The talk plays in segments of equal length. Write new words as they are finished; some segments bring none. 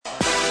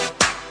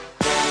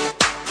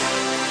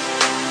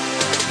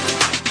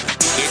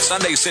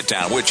Sunday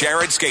Sit-Down with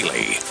Jared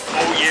Scaly.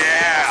 Oh,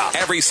 yeah.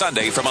 Every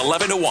Sunday from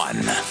 11 to 1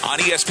 on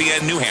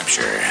ESPN New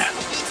Hampshire.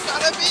 It's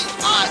gonna be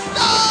awesome!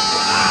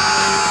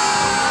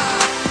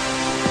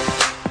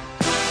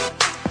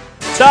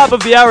 Top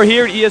of the hour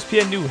here at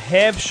ESPN New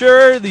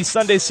Hampshire. The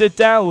Sunday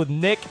Sit-Down with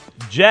Nick,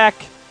 Jack,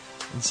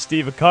 and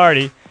Steve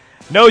Accardi.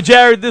 No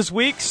Jared this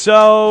week,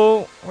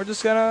 so we're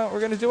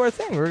gonna do our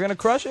thing. We're gonna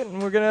crush it,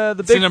 and we're gonna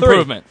the big It's an three.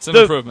 improvement. It's an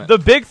improvement. The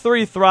big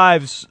three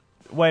thrives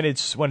when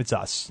it's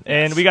us,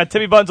 and we got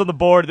Timmy Buns on the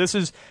board. You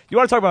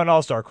want to talk about an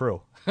all-star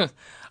crew?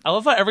 I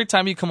love how every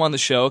time you come on the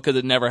show, because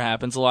it never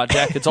happens a lot,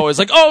 Jack, it's always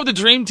like, oh, the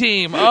dream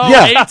team, oh,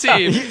 Yeah.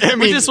 A-team.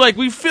 We just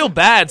we feel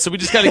bad, so we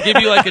just got to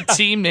give you like a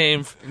team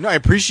name. No, I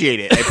appreciate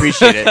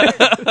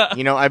it.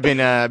 You know, I've been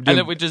And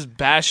then we just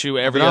bash you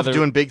every other.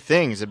 doing big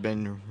things. I've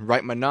been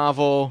writing my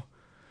novel.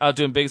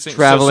 Doing big things.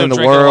 Traveling the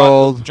drinking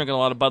world. Drinking a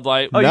lot of Bud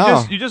Light. Oh,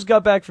 No. you just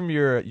got back from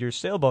your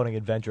sailboating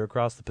adventure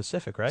across the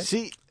Pacific, right?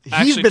 See, he's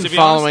Actually, been to be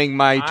following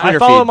my Twitter I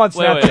follow feed. him on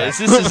Snapchat.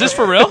 Wait, is this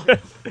for real?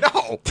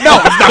 No, it's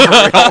not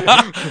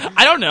real.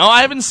 I don't know.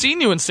 I haven't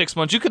seen you in 6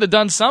 months. You could have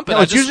done something.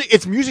 No, it's usually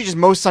just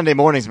most Sunday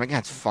mornings. I'm like,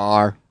 that's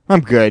far.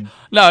 I'm good.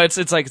 No, it's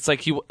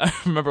like you. I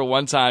remember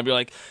one time you're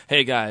like,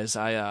 "Hey guys,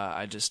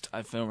 I'm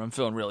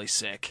feeling really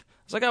sick." I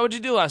was like, "Oh, what'd you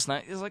do last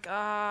night?" He's like,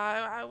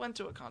 "I went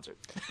to a concert."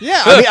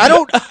 Yeah, I mean,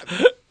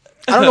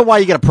 I don't know why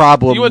you got a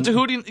problem. You went to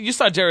who? You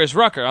saw Darius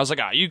Rucker. I was like,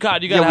 you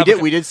got. Yeah,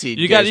 we did see.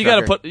 You got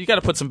Rucker.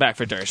 to put some back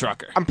for Darius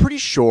Rucker. I'm pretty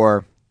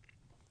sure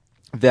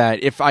that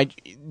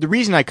the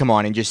reason I come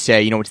on and just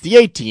say, it's the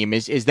A team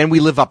is then we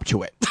live up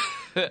to it.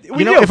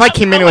 If I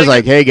came in and was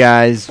like, hey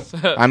guys,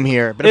 I'm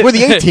here. But if we're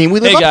the A team,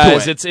 we live hey up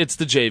guys, to it. it's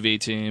the JV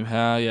team.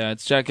 Yeah,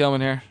 it's Jack Gilman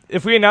here.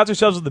 If we announce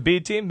ourselves as the B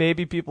team,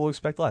 maybe people will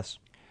expect less.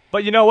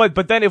 But you know what?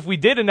 But then if we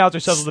did announce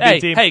ourselves as the B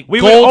team, we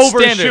would gold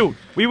overshoot. standard.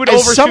 We would As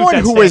overshoot someone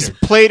that who has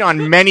standard. played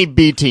on many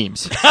B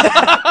teams,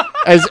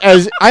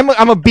 as I'm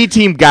a B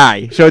team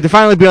guy, so to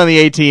finally be on the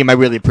A team, I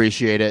really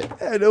appreciate it.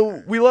 I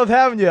know, we love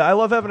having you. I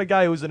love having a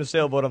guy who's in a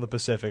sailboat on the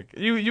Pacific.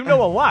 You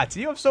know a lot.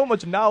 You have so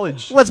much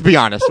knowledge. Let's be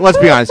honest.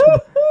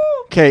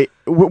 Okay,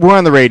 we're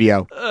on the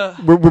radio.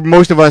 We're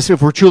most of us,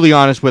 if we're truly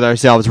honest with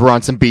ourselves, we're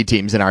on some B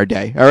teams in our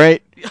day. All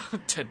right.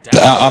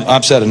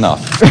 I've said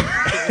enough.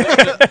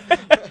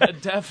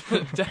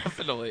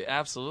 Definitely,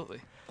 absolutely.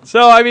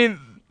 So I mean,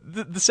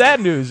 the sad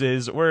news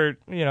is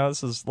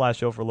this is last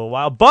show for a little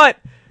while, but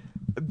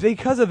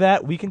because of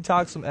that, we can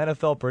talk some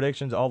NFL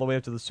predictions all the way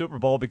up to the Super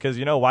Bowl. Because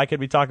why could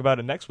we talk about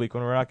it next week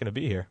when we're not going to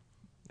be here?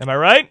 Am I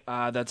right?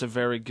 That's a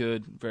very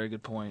good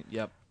point.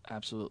 Yep,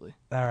 absolutely.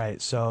 All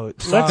right, so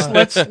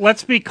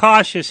Let's be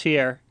cautious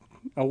here.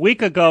 A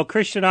week ago,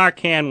 Christian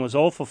Arcan was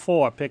 0 for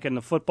 4 picking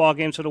the football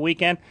games for the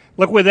weekend.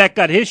 Look where that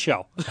got his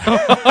show.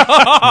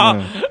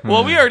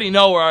 Well, we already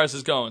know where ours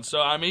is going, so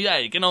I mean, yeah,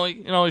 you can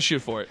only shoot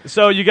for it.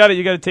 So you got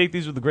to take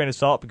these with a grain of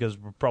salt because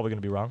we're probably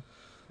going to be wrong.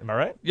 Am I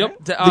right?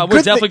 Yep, The we're good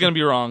definitely thing- going to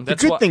be wrong. The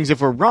That's good why. thing is, if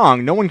we're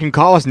wrong, no one can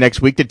call us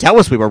next week to tell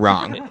us we were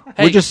wrong.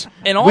 Hey, we just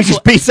also-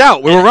 peace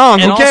out. We were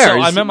wrong. And Who also,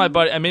 cares? I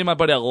made my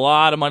buddy a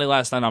lot of money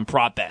last night on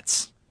prop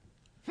bets.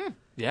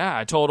 Yeah,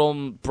 I told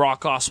him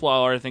Brock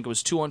Osweiler, I think it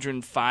was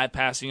 205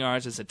 passing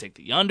yards. I said take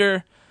the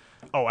under.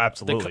 Oh,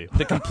 absolutely.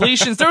 The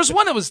completions. There was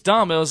one that was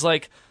dumb. It was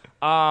like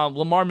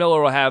Lamar Miller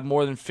will have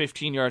more than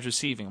 15 yards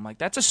receiving. I'm like,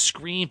 that's a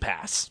screen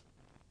pass.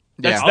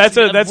 That's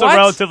a What?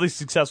 relatively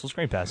successful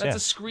screen pass. That's Yeah. a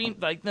screen.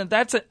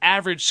 That's an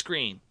average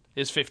screen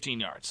is 15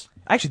 yards.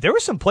 Actually, there were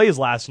some plays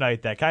last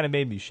night that kind of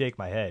made me shake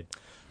my head.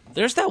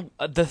 There's that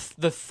the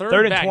Third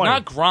third and back, 20.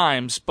 not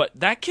Grimes, but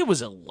that kid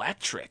was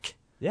electric.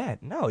 Yeah,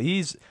 no,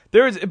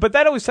 but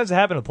that always tends to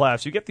happen in the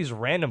playoffs. You get these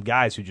random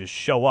guys who just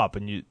show up,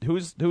 and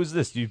who's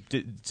this?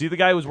 See the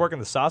guy who was working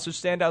the sausage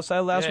stand outside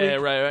last week? Yeah,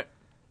 right.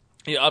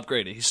 He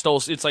upgraded. He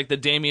stole. It's like the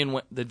Damien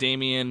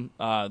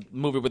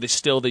movie where they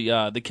steal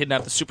they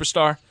kidnap the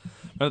superstar.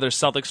 Remember, they're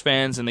Celtics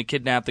fans, and they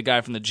kidnap the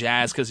guy from the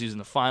Jazz because he's in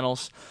the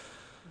finals.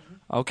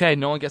 Okay,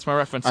 no one gets my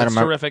reference. That's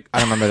terrific. I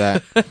don't remember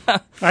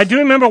that. I do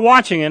remember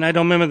watching it. I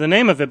don't remember the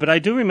name of it, but I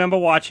do remember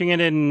watching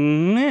it,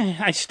 and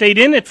I stayed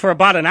in it for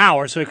about an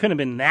hour, so it couldn't have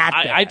been that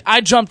bad.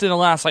 I jumped in the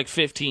last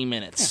 15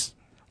 minutes.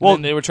 Well,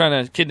 they were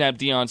trying to kidnap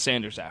Deion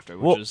Sanders after,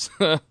 which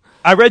was.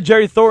 I read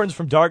Jerry Thornton's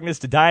From Darkness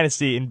to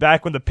Dynasty, and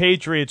back when the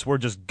Patriots were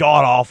just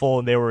god awful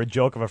and they were a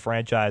joke of a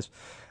franchise,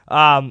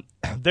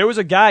 there was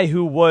a guy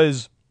who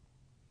was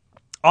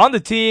on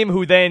the team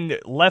who then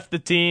left the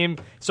team.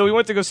 So we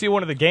went to go see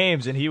one of the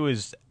games, and he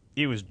was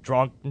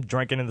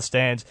drinking in the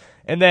stands.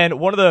 And then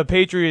one of the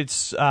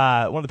Patriots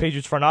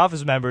front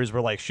office members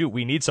were like, "Shoot,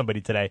 we need somebody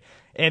today."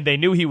 And they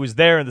knew he was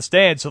there in the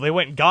stands, so they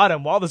went and got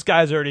him. While this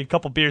guy's already a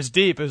couple beers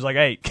deep, it was like,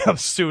 "Hey, come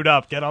suit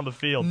up, get on the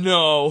field."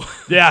 No.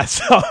 Yeah,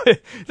 so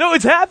no,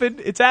 it's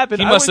happened. It's happened.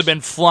 He must have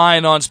been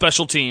flying on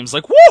special teams.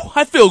 Like, woo,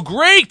 I feel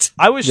great.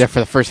 I wish. Yeah, for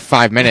the first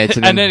 5 minutes,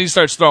 And then he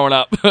starts throwing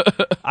up.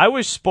 I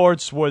wish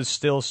sports was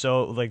still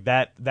so like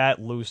that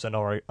loose and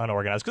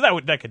unorganized,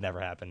 because that could never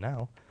happen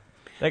now.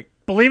 Like,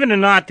 Believe it or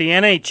not, the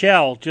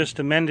NHL just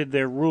amended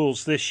their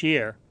rules this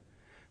year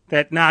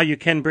that now you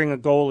can bring a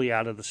goalie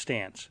out of the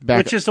stands, Back-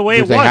 which is the way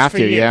it they was have for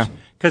to, years. yeah.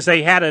 Because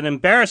they had an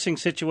embarrassing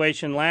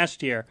situation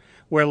last year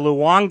where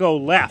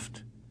Luongo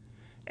left,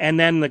 and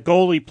then the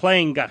goalie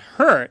playing got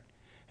hurt,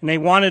 and they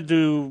wanted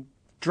to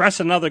dress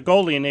another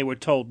goalie, and they were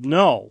told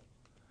no.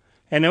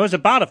 And there was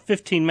about a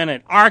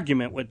 15-minute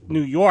argument with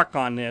New York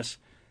on this.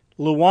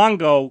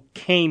 Luongo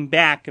came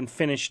back and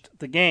finished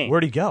the game.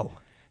 Where'd he go?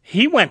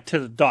 He went to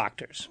the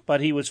doctors,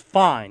 but he was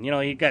fine.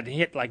 He got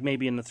hit like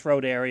maybe in the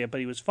throat area, but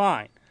he was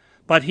fine.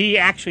 But he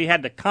actually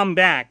had to come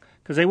back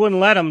because they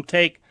wouldn't let him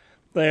take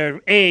their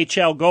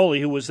AHL goalie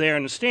who was there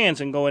in the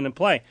stands and go in and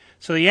play.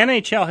 So the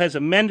NHL has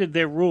amended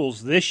their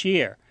rules this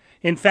year.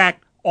 In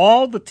fact,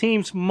 all the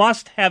teams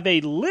must have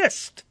a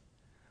list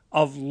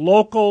of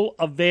local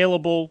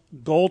available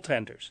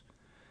goaltenders.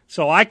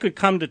 So I could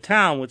come to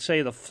town with,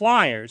 say, the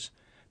Flyers,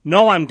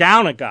 know I'm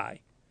down a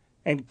guy,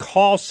 and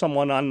call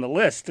someone on the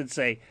list and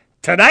say,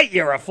 tonight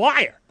you're a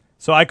Flyer.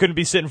 So I couldn't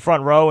be sitting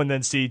front row and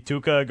then see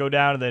Tuukka go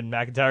down and then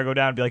McIntyre go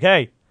down and be like,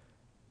 hey,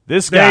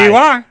 this guy. There you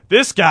are.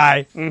 This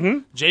guy.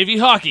 JV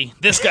hockey,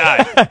 this guy.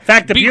 In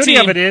fact, the beauty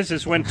B-team. of it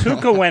is when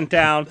Tuukka went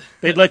down,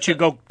 they'd let you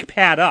go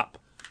pad up.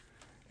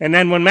 And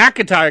then when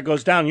McIntyre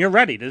goes down, you're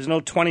ready. There's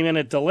no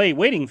 20-minute delay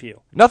waiting for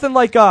you. Nothing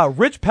like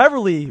Rich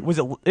Peverly, was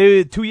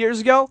it 2 years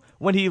ago,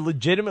 when he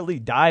legitimately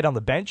died on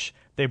the bench?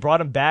 They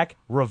brought him back,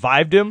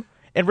 revived him,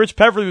 and Rich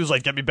Peverly was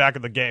like, get me back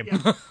in the game.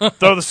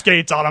 Throw the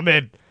skates on him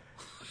in.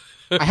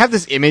 I have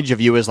this image of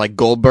you as like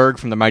Goldberg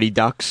from the Mighty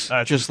Ducks,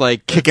 just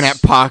like kicking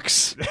at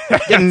pucks,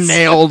 getting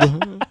nailed.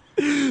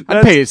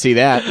 I'd pay to see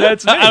that.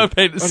 That's me. I would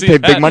pay to I'd see pay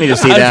that. big money to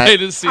see I'd that. pay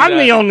to see I'm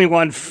that. the only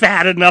one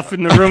fat enough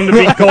in the room to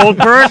be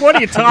Goldberg. What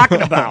are you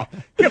talking about?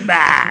 Come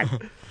on.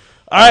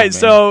 All right,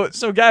 so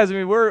guys, I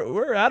mean,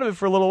 we're out of it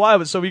for a little while,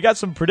 but so we got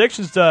some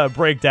predictions to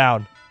break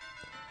down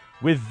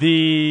with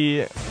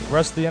the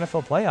rest of the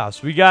NFL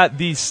playoffs. We got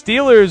the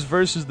Steelers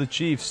versus the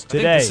Chiefs today.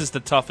 I think this is the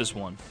toughest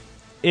one.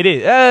 It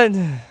is.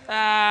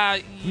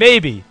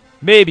 Maybe.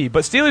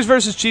 But Steelers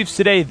versus Chiefs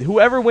today.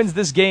 Whoever wins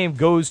this game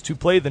goes to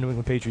play the New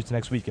England Patriots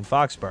next week in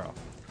Foxborough.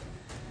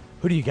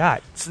 Who do you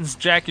got? Since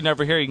Jack, you're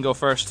never here, you can go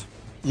first.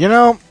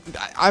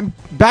 I'm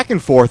back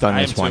and forth on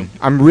I this am too. one.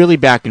 I'm really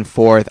back and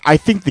forth. I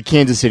think the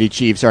Kansas City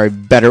Chiefs are a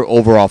better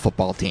overall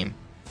football team.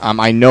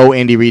 I know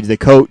Andy Reid's the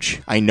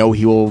coach. I know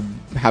he will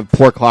have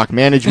poor clock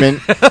management.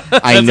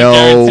 I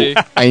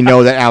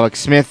know that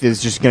Alex Smith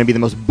is just going to be the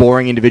most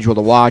boring individual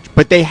to watch.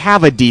 But they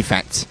have a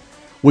defense,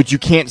 which you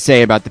can't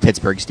say about the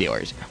Pittsburgh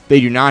Steelers.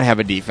 They do not have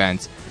a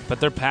defense.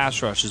 But their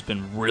pass rush has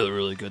been really,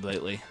 really good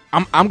lately.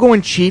 I'm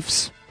going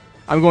Chiefs.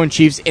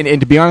 And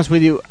to be honest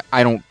with you,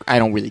 I don't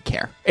really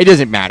care. It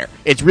doesn't matter.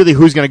 It's really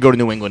who's going to go to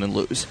New England and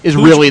lose. Who'd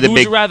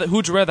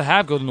you rather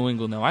have go to New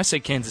England though? I say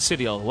Kansas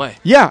City all the way.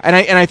 Yeah, and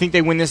I think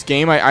they win this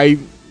game. I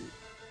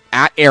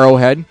at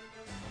Arrowhead.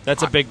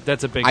 That's a big I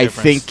difference.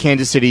 think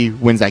Kansas City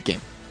wins that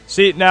game.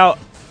 See, now,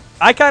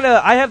 I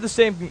have the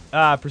same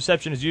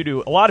perception as you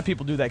do. A lot of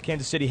people do that.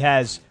 Kansas City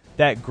has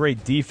that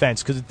great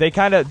defense because they're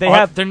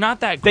not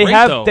that great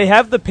though. They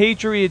have the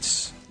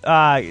Patriots.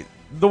 The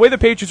way the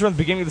Patriots were in the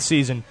beginning of the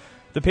season,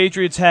 the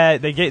Patriots they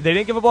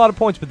didn't give up a lot of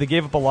points, but they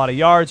gave up a lot of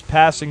yards,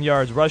 passing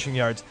yards, rushing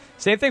yards.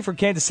 Same thing for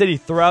Kansas City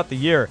throughout the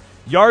year.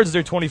 Yards,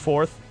 they're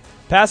 24th,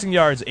 passing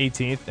yards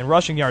 18th, and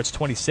rushing yards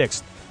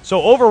 26th.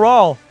 So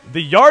overall,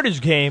 the yardage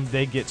game,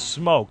 they get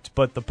smoked,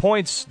 but the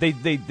points, they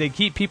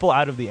keep people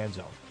out of the end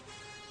zone.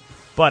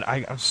 But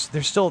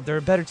they're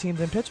a better team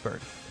than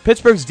Pittsburgh.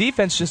 Pittsburgh's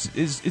defense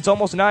it's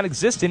almost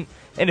non-existent,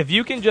 and if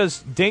you can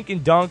just dink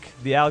and dunk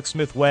the Alex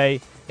Smith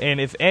way, and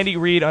if Andy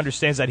Reid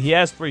understands that he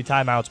has 3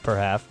 timeouts per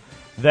half,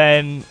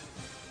 then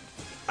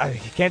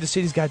Kansas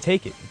City's got to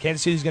take it.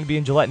 Kansas City's going to be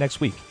in Gillette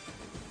next week.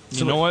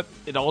 You know what?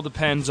 It all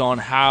depends on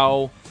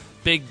how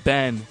Big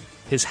Ben,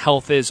 his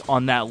health is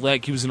on that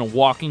leg. He was in a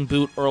walking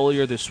boot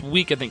earlier this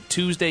week. I think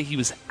Tuesday he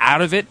was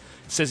out of it.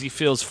 Says he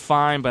feels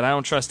fine, but I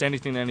don't trust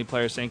anything that any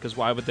player is saying because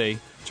why would they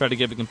try to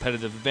give a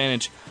competitive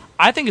advantage?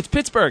 I think it's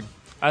Pittsburgh.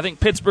 I think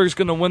Pittsburgh's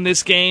going to win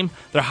this game.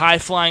 Their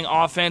high-flying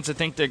offense, I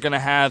think they're going to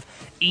have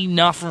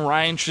enough from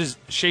Ryan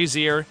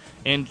Shazier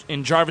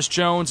and Jarvis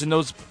Jones and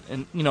those.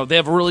 And they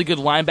have a really good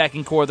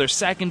linebacking core. Their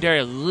secondary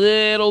a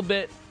little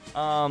bit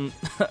of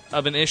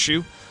an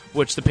issue,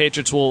 which the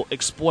Patriots will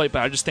exploit.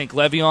 But I just think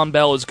Le'Veon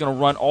Bell is going to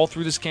run all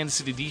through this Kansas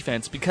City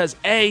defense because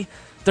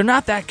they're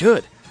not that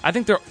good. I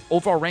think their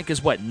overall rank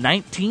is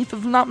 19th, if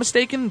I'm not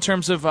mistaken, in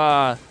terms of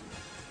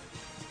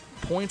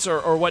points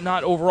or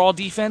whatnot, overall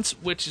defense,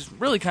 which is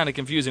really kind of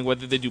confusing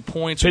whether they do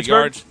points Pittsburgh? or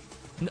yards.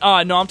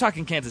 No, I'm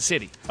talking Kansas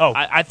City. Oh.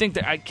 I think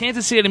that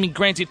Kansas City,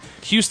 granted,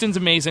 Houston's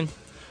amazing.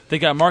 They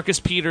got Marcus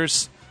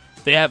Peters.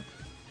 They have,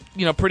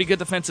 pretty good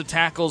defensive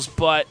tackles,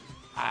 but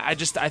I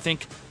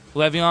think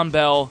Le'Veon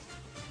Bell,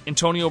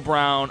 Antonio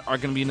Brown are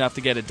going to be enough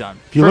to get it done.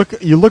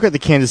 If you look at the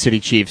Kansas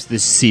City Chiefs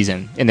this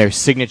season and their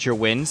signature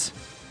wins,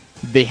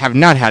 they have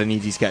not had an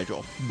easy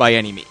schedule by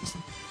any means.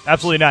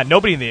 Absolutely not.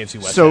 Nobody in the AFC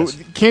West So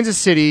has. Kansas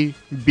City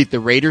beat the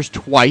Raiders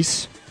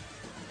twice.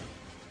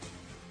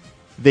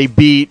 They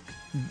beat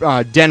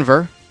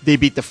Denver. They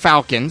beat the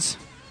Falcons.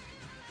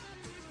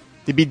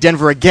 They beat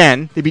Denver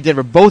again. They beat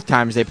Denver both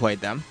times they played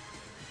them.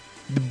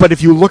 But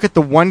if you look at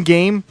the one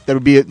game, that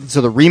would be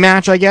the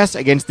rematch, I guess,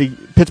 against the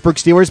Pittsburgh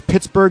Steelers.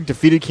 Pittsburgh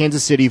defeated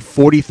Kansas City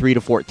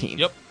 43-14.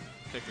 Yep.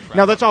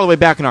 Now that's all the way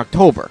back in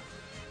October.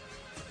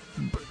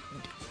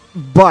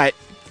 But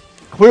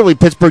clearly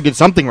Pittsburgh did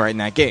something right in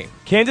that game.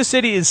 Kansas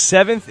City is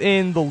 7th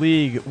in the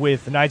league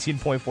with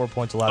 19.4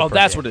 points allowed. Oh, per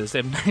that's game. what it is.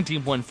 They have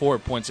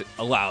 19.4 points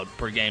allowed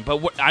per game.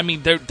 But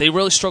they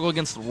really struggle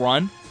against the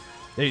run.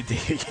 Yes,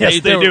 they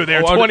do.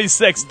 They're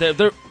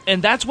 26th.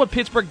 And that's what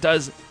Pittsburgh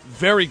does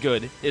very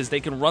good, is they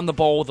can run the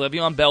ball with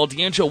Le'Veon Bell.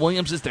 D'Angelo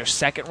Williams is their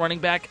second running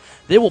back.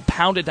 They will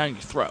pound it down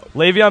your throat.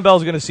 Le'Veon Bell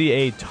is going to see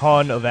a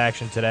ton of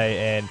action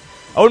today, and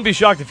I wouldn't be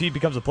shocked if he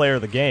becomes a player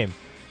of the game.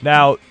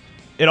 Now,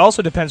 it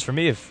also depends for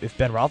me if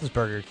Ben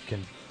Roethlisberger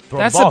can throw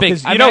That's the ball. a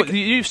big. Because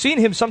you've seen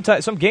him some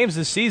games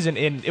this season,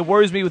 and it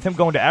worries me with him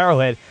going to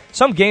Arrowhead.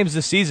 Some games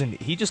this season,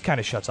 he just kind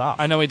of shuts off.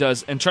 I know he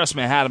does, and trust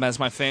me, I had him as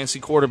my fantasy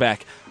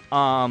quarterback.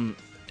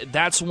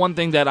 That's one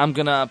thing that I'm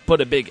gonna put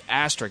a big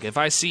asterisk. If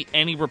I see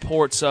any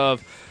reports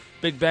of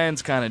Big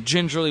Ben's kind of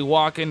gingerly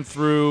walking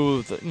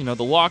through the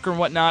locker and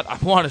whatnot, I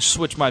want to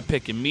switch my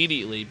pick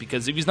immediately,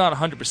 because if he's not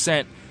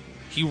 100%,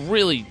 he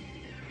really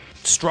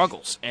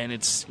struggles, and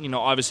it's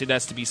obviously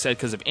that's to be said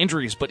because of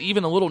injuries, but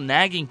even a little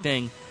nagging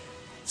thing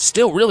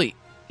still really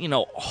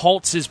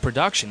halts his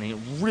production. It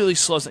really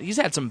slows down. He's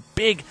had some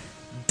big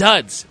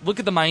duds. Look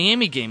at the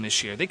Miami game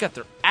this year; they got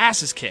their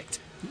asses kicked.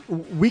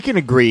 We can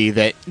agree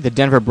that the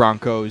Denver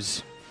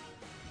Broncos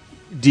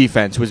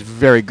defense was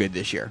very good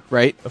this year,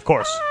 right? Of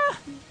course,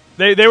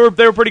 they were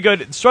pretty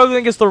good, struggling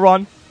against the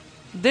run.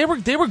 They were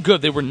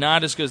good. They were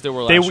not as good as they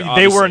were last year.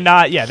 They were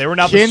not. Yeah, they were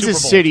not. Kansas the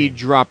Super Bowl City team.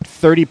 dropped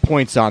 30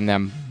 points on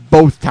them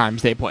both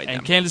times they played them.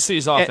 And Kansas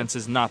City's offense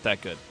is not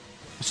that good.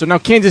 So now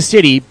Kansas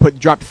City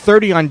dropped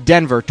 30 on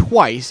Denver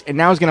twice, and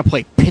now is going to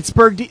play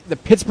the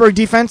Pittsburgh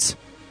defense.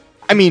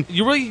 I mean,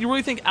 you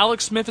really think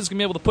Alex Smith is going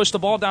to be able to push the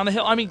ball down the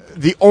hill? I mean,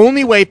 the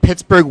only way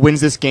Pittsburgh wins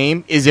this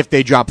game is if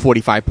they drop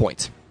 45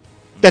 points.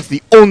 That's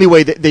the only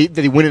way that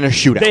they win in a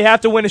shootout. They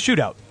have to win a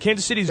shootout.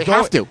 Kansas City's They going.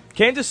 have to.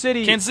 Kansas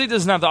City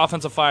doesn't have the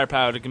offensive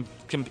firepower to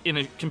compete in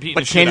a But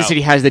shootout. Kansas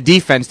City has the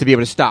defense to be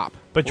able to stop.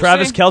 But We'll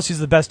Travis see. Kelce's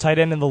the best tight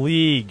end in the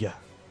league.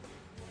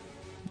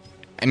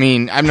 I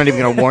mean, I'm not even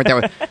going to warrant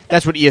that.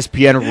 That's what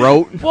ESPN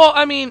wrote. Well,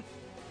 I mean,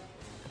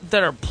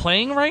 that are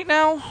playing right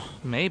now,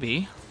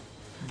 maybe.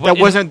 But That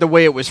wasn't the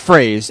way it was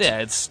phrased. Yeah,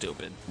 it's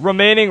stupid.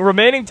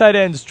 Remaining tight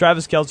ends,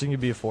 Travis Kelce can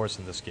be a force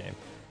in this game.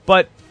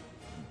 But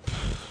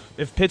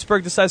if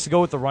Pittsburgh decides to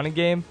go with the running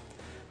game,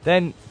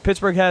 then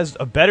Pittsburgh has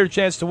a better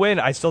chance to win.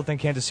 I still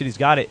think Kansas City's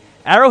got it.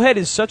 Arrowhead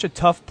is such a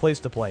tough place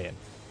to play in.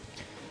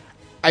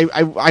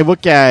 I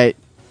look at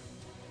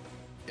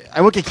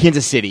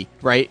Kansas City,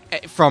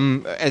 right?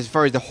 From as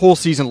far as the whole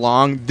season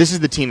long, this is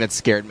the team that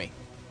scared me.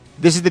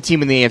 This is the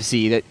team in the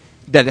AFC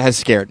that has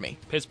scared me.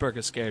 Pittsburgh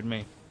has scared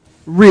me.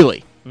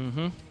 Really.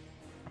 Mm-hmm.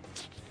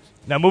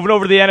 Now moving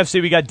over to the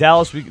NFC, we got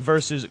Dallas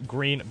versus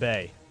Green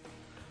Bay.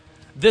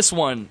 This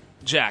one,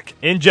 Jack,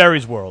 In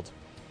Jerry's world.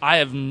 I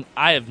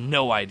have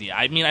no idea.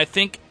 I mean, I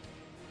think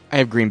I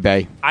have Green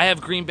Bay. I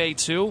have Green Bay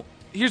too.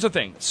 Here's the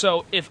thing.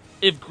 So if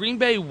Green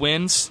Bay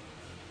wins,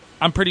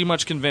 I'm pretty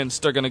much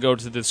convinced they're going to go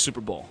to the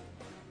Super Bowl.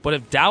 But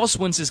if Dallas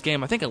wins this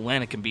game, I think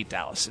Atlanta can beat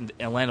Dallas, and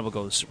Atlanta will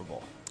go to the Super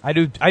Bowl. I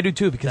do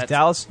too, because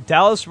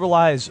Dallas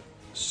relies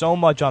so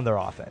much on their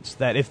offense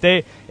that if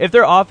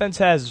their offense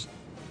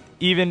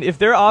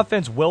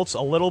wilts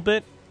a little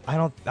bit, I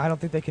don't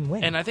think they can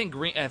win. And I think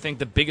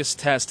the biggest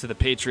test to the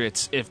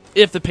Patriots,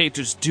 if the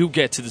Patriots do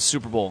get to the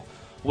Super Bowl,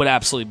 would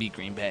absolutely be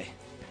Green Bay.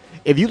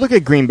 If you look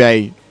at Green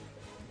Bay,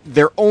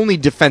 their only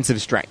defensive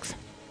strength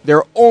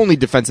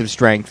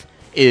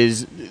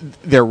is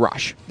their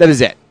rush. That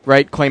is it,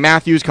 right? Clay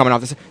Matthews coming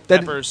off this.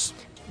 Peppers.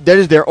 That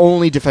is their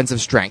only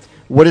defensive strength.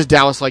 What does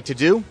Dallas like to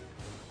do?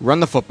 Run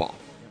the football.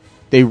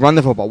 They run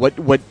the football.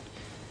 What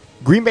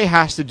Green Bay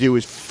has to do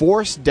is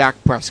force Dak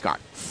Prescott.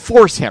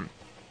 Force him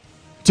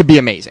to be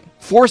amazing.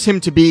 Force him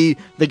to be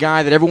the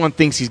guy that everyone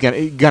thinks he's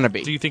gonna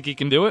be. Do you think he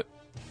can do it?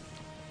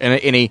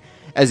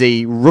 As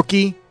a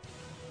rookie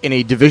in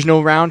a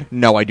divisional round?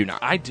 No, I do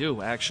not. I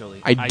do,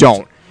 actually. I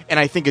don't. And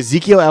I think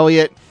Ezekiel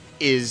Elliott's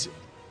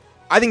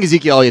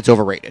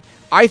overrated.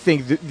 I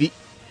think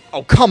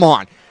oh, come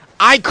on.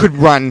 I could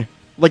run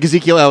like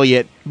Ezekiel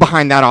Elliott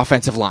behind that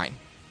offensive line.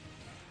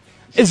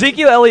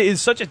 Ezekiel Elliott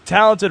is such a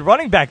talented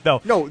running back,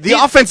 though. No, the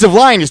offensive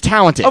line is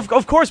talented.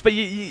 Of course, but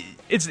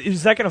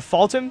is that going to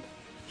fault him?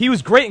 He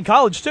was great in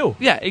college, too.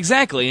 Yeah,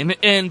 exactly.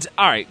 And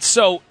all right,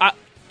 so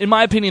in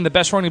my opinion, the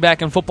best running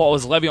back in football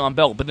is Le'Veon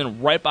Bell, but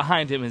then right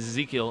behind him is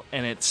Ezekiel,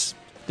 and it's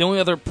the only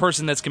other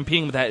person that's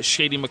competing with that is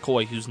Shady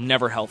McCoy, who's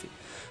never healthy.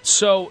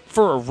 So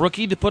for a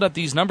rookie to put up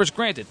these numbers,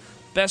 granted,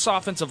 best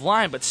offensive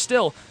line, but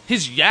still,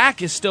 his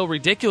yak is still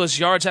ridiculous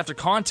yards after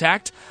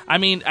contact. I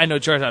mean, I know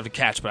yards after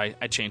catch, but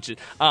I changed it.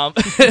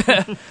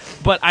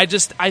 But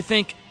I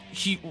think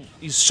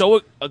he's so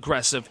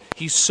aggressive.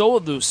 He's so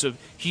elusive.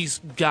 He's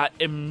got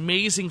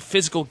amazing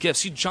physical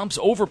gifts. He jumps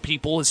over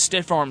people. His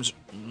stiff arm's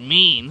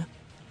mean.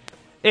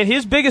 And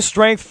his biggest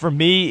strength for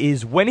me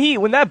is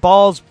when that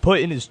ball's put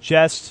in his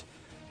chest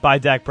by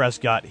Dak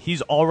Prescott,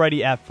 he's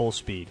already at full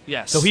speed.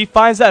 Yes. So he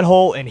finds that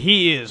hole, and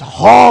he is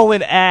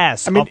hauling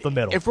ass up the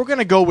middle. If we're going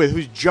to go with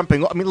who's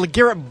jumping,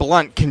 LeGarrette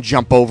Blount can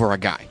jump over a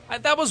guy.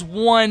 That was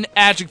one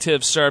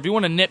adjective, sir. If you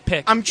want to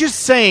nitpick. I'm just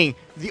saying,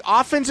 the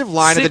offensive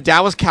line of the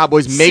Dallas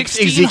Cowboys makes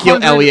 1,600 Ezekiel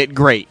Elliott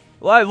great.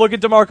 Well, look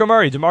at DeMarco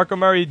Murray. DeMarco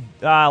Murray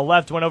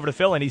left, went over to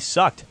Phil, and he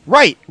sucked.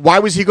 Right. Why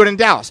was he good in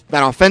Dallas?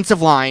 That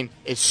offensive line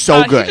is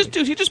so good.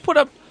 He just put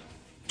up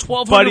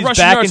 1,200 But he's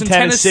rushing back yards in in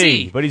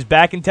Tennessee. But he's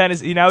back in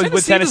Tennessee. Now he's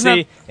with Tennessee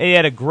Tennessee, and he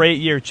had a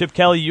great year. Chip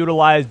Kelly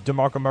utilized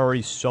DeMarco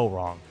Murray so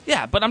wrong.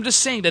 Yeah, but I'm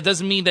just saying that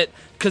doesn't mean that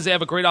because they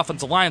have a great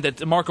offensive line that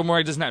DeMarco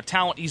Murray doesn't have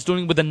talent. He's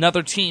doing it with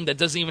another team that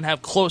doesn't even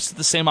have close to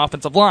the same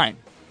offensive line.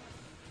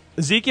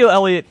 Ezekiel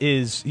Elliott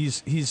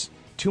he's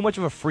too much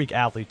of a freak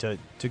athlete to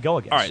go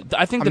against. All right,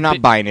 I think I'm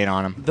not buying it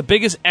on him. The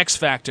biggest X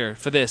factor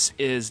for this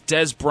is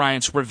Dez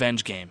Bryant's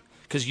revenge game.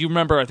 Because you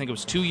remember, I think it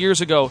was 2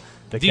 years ago,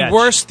 the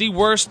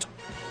worst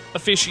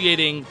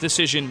officiating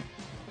decision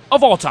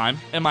of all time,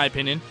 in my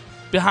opinion,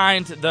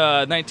 behind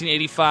the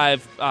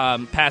 1985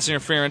 pass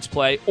interference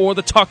play or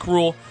the tuck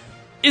rule,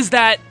 is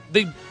that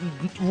they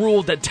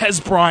ruled that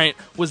Dez Bryant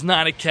was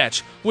not a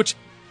catch, which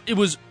it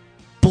was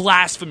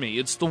blasphemy.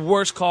 It's the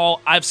worst call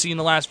I've seen in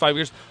the last 5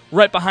 years,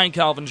 right behind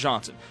Calvin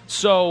Johnson.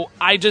 So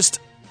Dez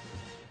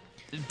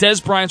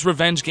Bryant's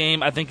revenge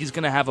game, I think he's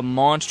going to have a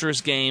monstrous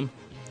game.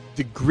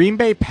 The Green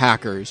Bay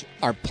Packers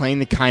are playing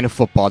the kind of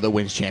football that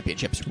wins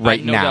championships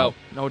now.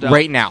 No doubt.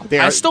 Right now.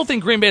 I still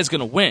think Green Bay is going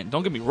to win.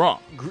 Don't get me wrong.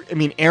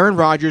 Aaron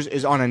Rodgers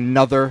is on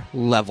another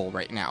level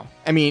right now.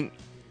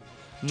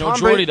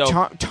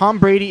 Tom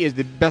Brady is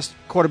the best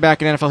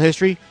quarterback in NFL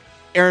history.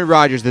 Aaron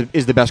Rodgers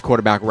is the best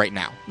quarterback right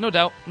now. No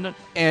doubt. No.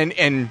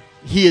 And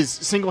he is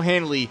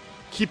single-handedly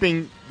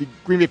keeping the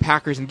Green Bay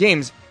Packers in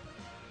games.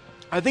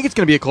 I think it's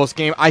going to be a close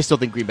game. I still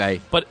think Green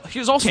Bay. But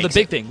here's also the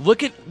big thing.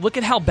 Look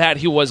at how bad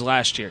he was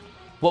last year.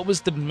 What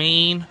was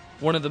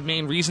one of the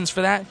main reasons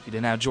for that? He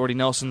didn't have Jordy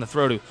Nelson to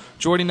throw to.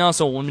 Jordy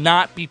Nelson will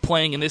not be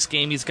playing in this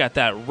game. He's got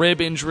that rib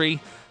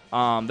injury.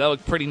 That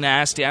looked pretty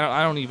nasty.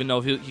 I don't even know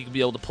if he could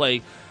be able to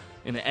play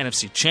in the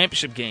NFC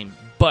Championship game.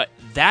 But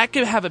that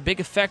could have a big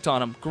effect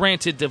on him.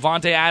 Granted,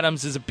 Devontae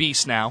Adams is a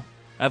beast now.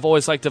 I've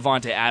always liked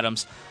Devontae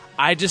Adams.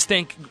 I just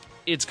think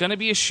it's going to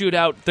be a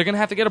shootout. They're going to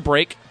have to get a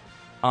break.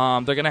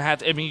 They're going to have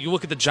to, you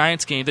look at the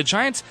Giants game. The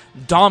Giants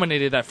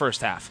dominated that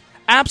first half.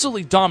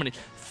 Absolutely dominated.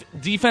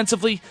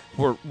 Defensively,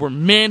 were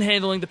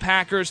manhandling the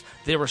Packers.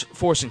 They were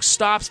forcing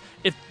stops.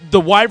 If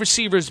the wide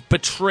receivers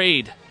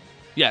betrayed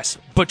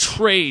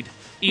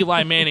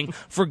Eli Manning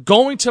for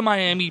going to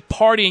Miami,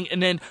 partying,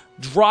 and then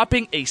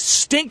dropping a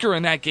stinker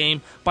in that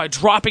game by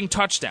dropping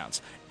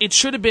touchdowns. It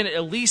should have been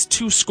at least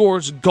 2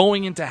 scores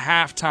going into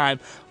halftime,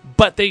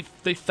 but they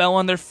fell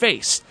on their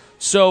face.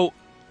 So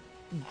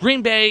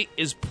Green Bay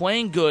is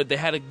playing good. They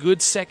had a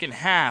good second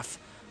half,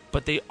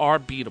 but they are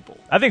beatable.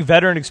 I think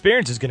veteran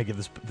experience is going to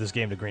give this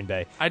game to Green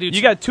Bay. I do too.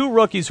 You got 2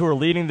 rookies who are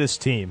leading this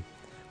team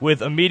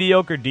with a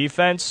mediocre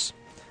defense.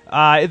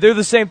 They're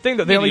the same thing.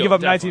 They only give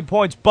up 19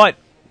 points, but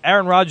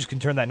Aaron Rodgers can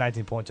turn that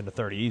 19 points into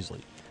 30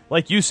 easily.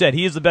 Like you said,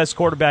 he is the best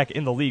quarterback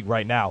in the league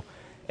right now.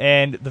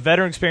 And the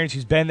veteran experience,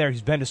 he's been there.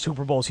 He's been to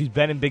Super Bowls. He's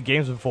been in big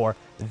games before.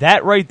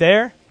 That right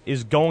there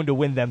is going to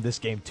win them this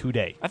game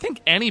today. I think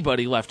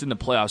anybody left in the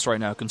playoffs right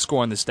now can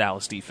score on this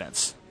Dallas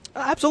defense.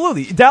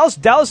 Absolutely.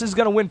 Dallas is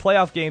going to win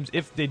playoff games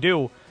if they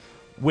do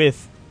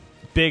with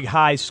big,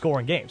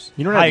 high-scoring games.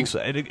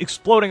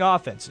 Exploding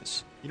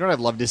offenses. You know what I'd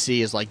love to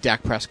see is like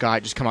Dak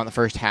Prescott just come out in the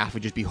first half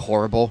and just be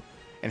horrible,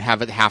 and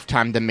have at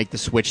halftime them make the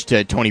switch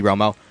to Tony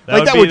Romo.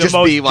 That would just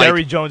be like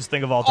Jerry Jones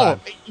thing of all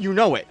time. Oh, you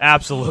know it.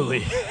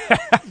 Absolutely.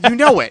 You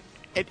know it.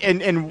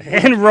 And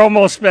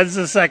Romo spends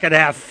the second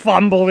half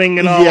fumbling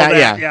and all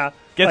that. Yeah.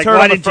 Gets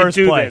hurt on the first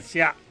play.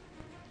 Yeah.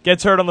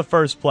 Gets hurt on the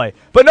first play.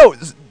 But no,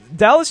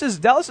 Dallas's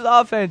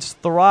offense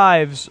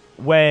thrives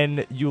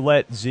when you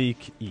let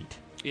Zeke eat.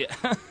 Yeah.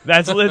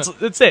 That's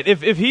it.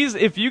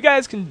 If you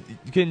guys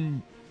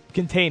can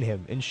contain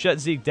him and shut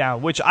Zeke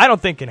down, which I don't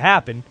think can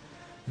happen,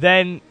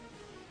 then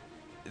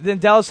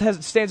Dallas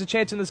stands a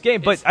chance in this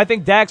game. But I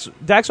think Dak's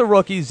a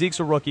rookie, Zeke's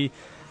a rookie.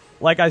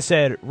 Like I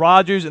said,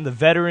 Rodgers and the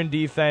veteran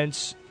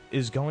defense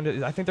is going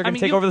to. I think they're going to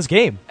take over this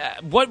game.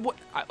 What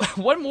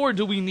more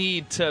do we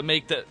need to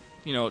make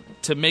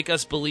to make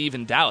us believe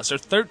in Dallas? They're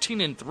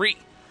 13-3.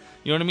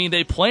 You know what I mean?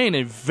 They play in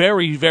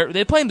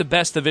they play in the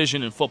best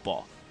division in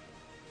football.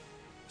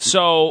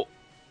 So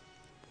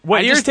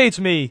what irritates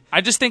me,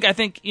 I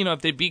think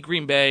if they beat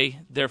Green Bay,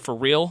 they're for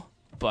real.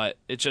 But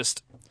it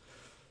just,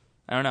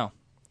 I don't know.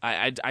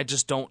 I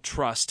just don't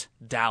trust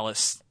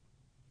Dallas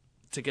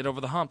to get over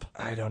the hump.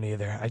 I don't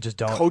either. I just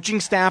don't. Coaching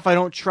staff, I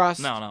don't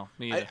trust. No,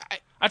 me either.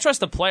 I trust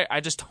the player.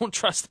 I just don't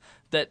trust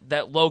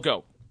that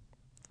logo.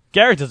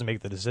 Garrett doesn't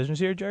make the decisions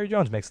here. Jerry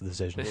Jones makes the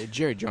decisions.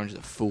 Jerry Jones is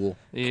a fool.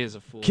 He is a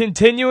fool.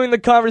 Continuing the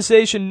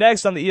conversation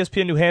next on the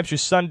ESPN New Hampshire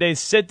Sunday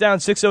Sit Down,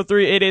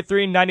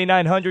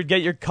 603-883-9900.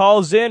 Get your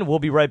calls in. We'll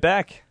be right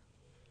back.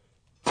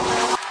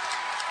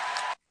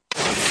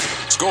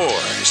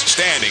 Scores,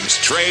 standings,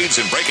 trades,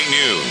 and breaking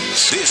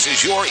news. This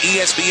is your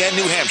ESPN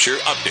New Hampshire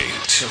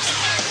update.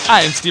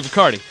 Hi, I'm Steve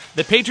Riccardi.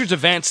 The Patriots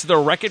advanced to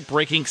their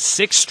record-breaking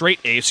 6th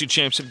straight AFC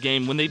Championship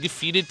game when they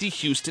defeated the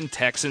Houston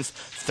Texans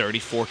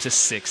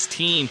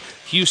 34-16.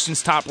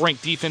 Houston's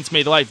top-ranked defense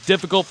made life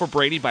difficult for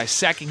Brady by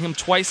sacking him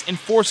twice and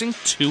forcing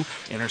 2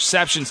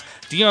 interceptions.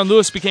 Dion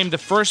Lewis became the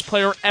first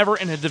player ever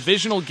in a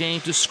divisional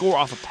game to score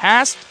off a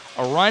pass,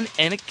 a run,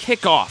 and a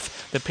kickoff.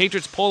 The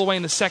Patriots pulled away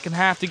in the second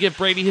half to give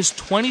Brady his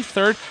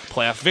 23rd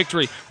playoff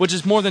victory, which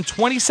is more than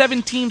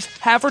 27 teams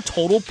have for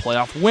total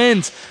playoff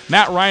wins.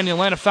 Matt Ryan and the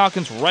Atlanta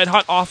Falcons'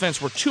 red-hot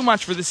offense were too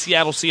much for the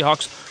Seattle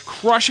Seahawks,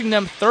 crushing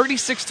them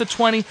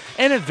 36-20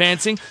 and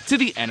advancing to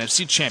the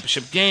NFC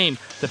Championship game.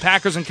 The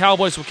Packers and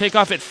Cowboys will kick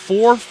off at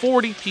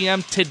 4:40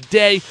 p.m.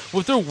 today,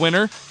 with their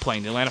winner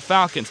playing the Atlanta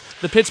Falcons.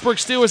 The Pittsburgh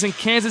Steelers and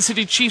Kansas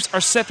City Chiefs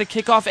are set to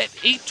kick off at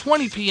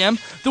 8:20 p.m.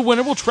 The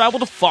winner will travel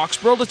to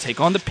Foxborough to take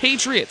on the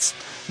Patriots.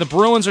 The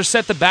Bruins are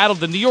set to battle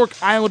the New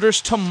York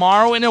Islanders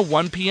tomorrow in a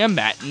 1 p.m.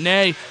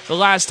 matinee. The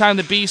last time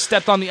the Bees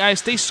stepped on the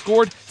ice, they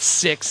scored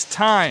 6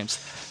 times.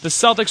 The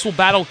Celtics will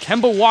battle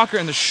Kemba Walker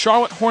and the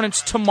Charlotte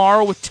Hornets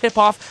tomorrow with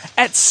tip-off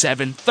at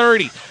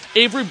 7:30.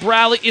 Avery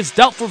Bradley is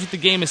doubtful for the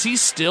game as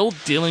he's still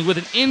dealing with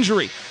an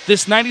injury.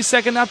 This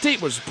 90-second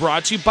update was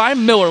brought to you by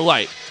Miller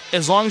Lite.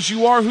 As long as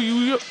you are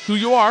who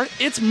you are,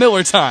 it's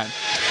Miller time.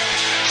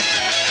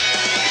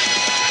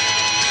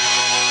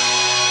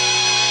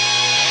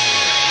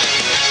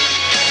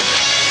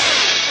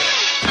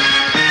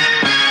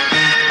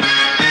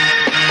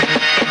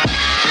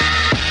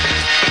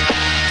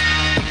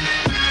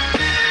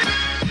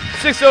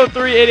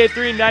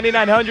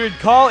 (603-883-9900).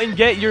 Call and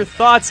get your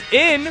thoughts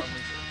in.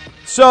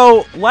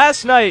 So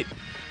last night,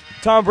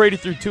 Tom Brady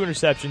threw 2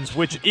 interceptions,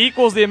 which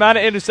equals the amount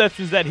of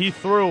interceptions that he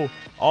threw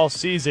all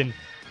season.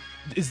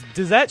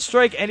 Does that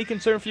strike any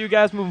concern for you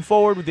guys moving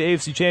forward with the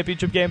AFC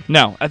Championship game?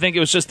 No, I think it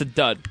was just a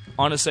dud.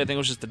 Honestly, I think it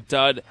was just a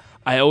dud.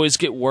 I always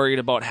get worried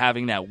about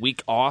having that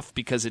week off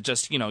because it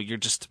just, you're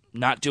just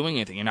not doing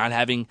anything. You're not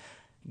having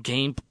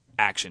game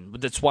action.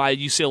 But that's why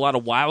you see a lot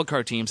of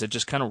wildcard teams that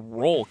just kind of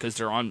roll because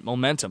they're on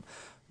momentum.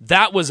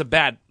 That was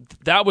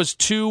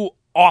 2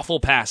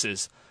 awful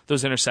passes,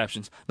 those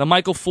interceptions. The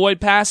Michael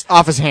Floyd pass.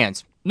 Off his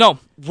hands. No,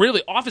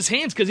 really, off his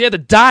hands because he had to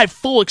dive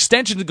full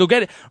extension to go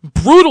get it.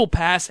 Brutal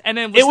pass. And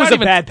then it was a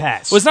bad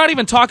pass. Let's not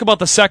even talk about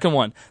the second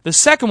one. The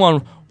second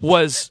one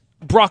was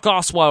Brock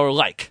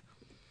Osweiler-like.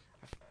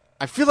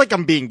 I feel like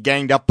I'm being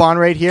ganged up on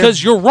right here.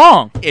 Because you're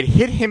wrong. It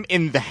hit him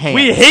in the hands.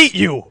 We hate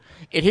you.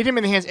 It hit him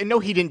in the hands, and no,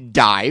 he didn't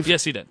dive.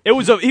 Yes, he did.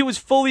 He was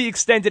fully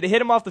extended. It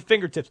hit him off the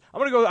fingertips. I'm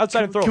going to go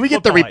outside and throw. Can we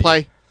get the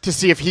replay to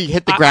see if he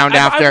hit the ground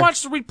after? I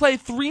watched the replay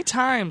 3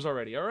 times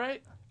already. All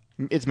right.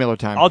 It's Miller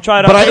time. I'll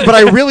try it. But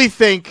I really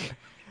think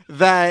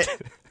that.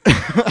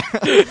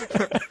 Let's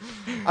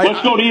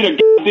go to eat a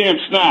goddamn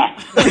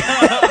snack.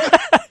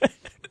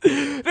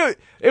 Dude,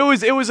 it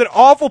was an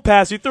awful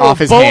pass. He threw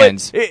off a his bullet.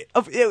 hands. It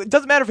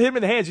doesn't matter if it hit him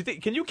in the hands.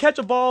 Can you catch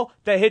a ball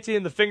that hits you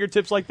in the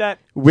fingertips like that?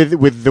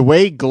 With the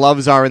way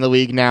gloves are in the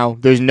league now,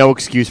 there's no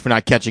excuse for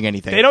not catching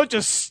anything. They don't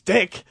just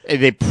stick.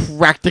 They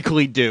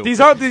practically do.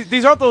 These aren't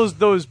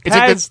those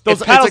pads.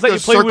 Those paddles that you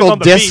play with on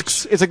the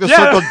discs. beach. It's like the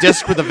circle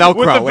disc with the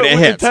Velcro when it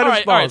hits. All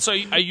right. So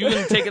are you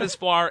going to take it as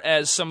far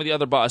as some of the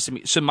other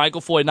bosses? Should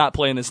Michael Floyd not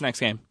play in this next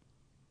game?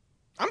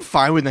 I'm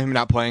fine with him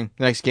not playing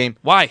the next game.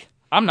 Why?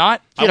 I'm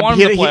not. I want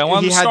him to play. I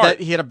want him to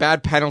start. He had a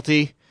bad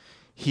penalty.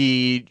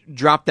 He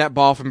dropped that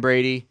ball from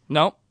Brady.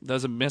 No, that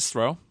was a missed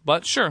throw.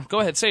 But sure,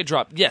 go ahead. Say it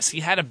dropped. Yes, he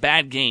had a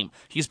bad game.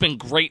 He's been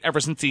great ever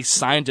since he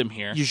signed him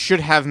here. You should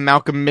have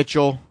Malcolm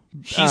Mitchell.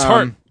 He's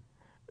hurt.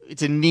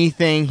 It's a knee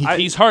thing.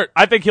 He's hurt.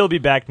 I think he'll be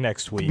back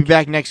next week. He'll be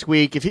back next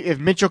week. If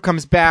Mitchell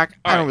comes back,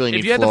 I don't really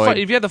need Floyd.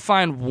 If you had to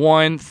find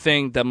one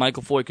thing that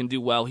Michael Floyd can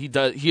do well, he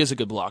is a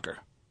good blocker.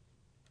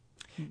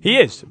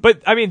 He is,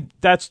 but I mean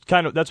that's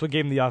what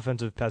gave him the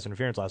offensive pass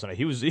interference last night.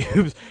 He was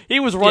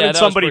running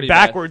somebody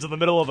backwards in the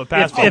middle of a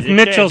pass. If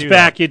Mitchell's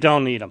back, you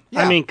don't need him.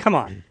 Yeah. I mean, come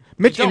on.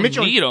 Mitchell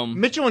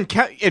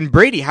and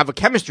Brady have a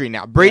chemistry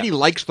now. Brady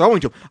likes throwing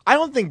to him. I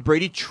don't think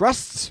Brady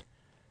trusts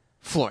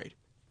Floyd.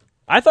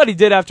 I thought he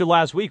did after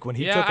last week when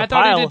he took a pile. I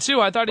thought he did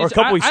too. I thought he did.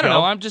 I don't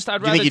know. I'd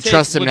rather you think he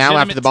trusts him now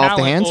after the ball off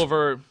the hands?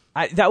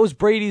 That was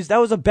Brady's. That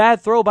was a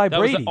bad throw by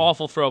Brady. That was an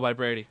awful throw by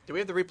Brady. Do we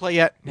have the replay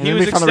yet? He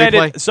was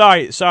extended.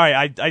 Sorry.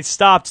 I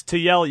stopped to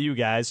yell at you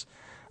guys.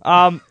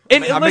 I'm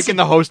making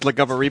the host look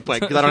up a replay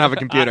because I don't have a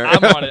computer.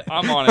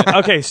 I'm on it.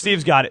 Okay,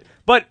 Steve's got it.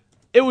 But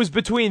it was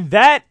between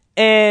that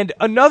and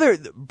another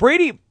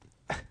Brady.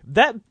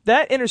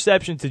 That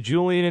interception to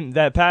Julian,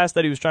 that pass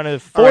that he was trying to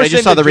force. Right, I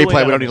just saw the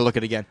replay. We don't need to look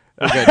at it again.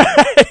 We're good.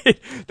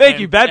 Thank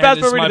you. Bad pass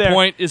for Brady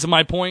there. Is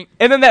my point.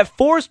 And then that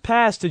forced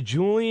pass to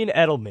Julian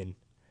Edelman.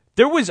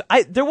 There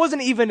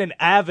wasn't even an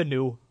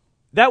avenue.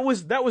 That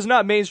was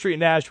not Main Street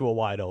Nashville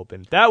wide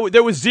open.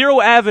 There was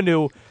zero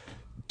avenue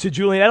to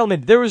Julian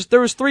Edelman. There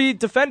was 3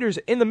 defenders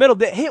in the middle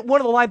that hit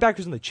one of the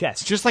linebackers in the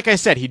chest. Just like I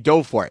said, he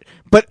dove for it.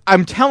 But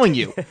I'm telling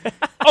you.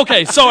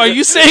 Okay, so are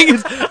you saying in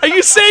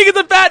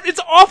the bat it's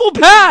awful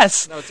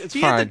pass? No, it's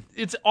fine.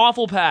 It's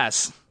awful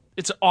pass.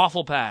 It's an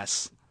awful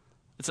pass.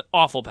 It's an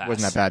awful pass.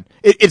 Wasn't that bad?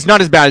 It's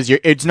not as bad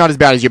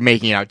as you're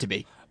making it out to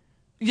be.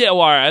 Yeah,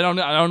 well, I don't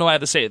know. I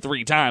have to say it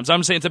 3 times.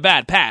 I'm saying it's a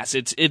bad pass.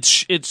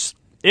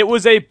 It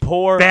was a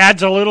poor.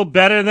 Bad's a little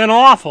better than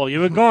awful. You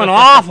were going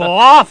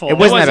awful. It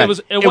wasn't that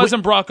bad. It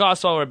wasn't Brock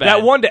Osweiler bad.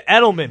 That one to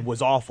Edelman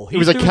was awful. It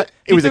was a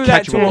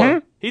catchable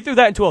ball. He threw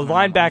that into a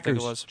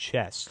linebacker's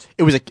chest.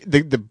 It was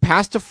the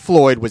pass to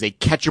Floyd was a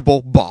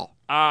catchable ball.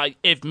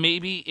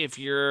 If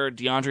you're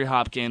DeAndre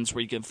Hopkins,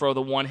 where you can throw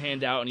the one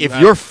hand out, and if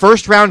your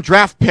first round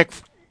draft pick,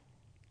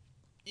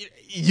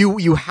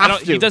 you have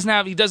to. He doesn't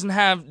have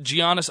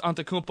Giannis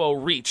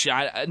Antetokounmpo reach.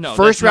 No.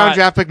 First round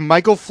draft pick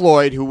Michael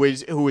Floyd, who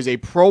was a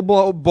Pro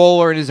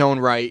Bowler in his own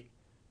right.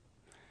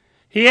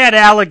 He had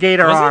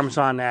alligator arms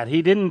on that.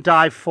 He didn't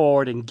dive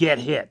forward and get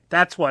hit.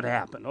 That's what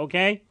happened.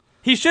 Okay.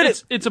 He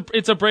should.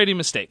 It's a Brady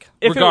mistake.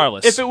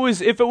 Regardless,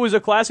 if it was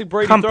a classic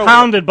Brady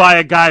compounded by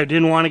a guy who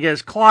didn't want to get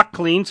his clock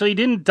clean, so he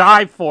didn't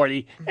dive for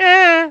it.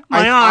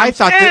 I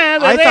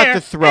thought the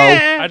throw.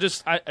 I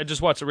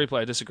just watched the replay.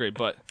 I disagree,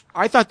 but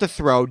I thought the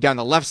throw down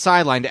the left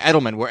sideline to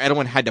Edelman, where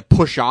Edelman had to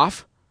push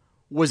off,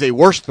 was a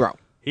worse throw.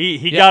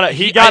 He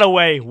got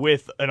away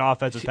with an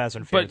offensive pass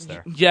interference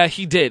there. Yeah,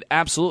 he did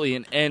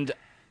absolutely, and.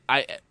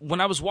 When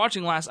I was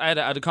watching last, I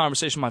had a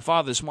conversation with my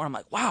father this morning.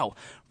 I'm like, wow,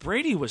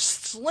 Brady was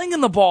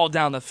slinging the ball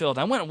down the field.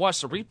 I went and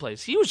watched the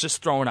replays. He was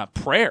just throwing up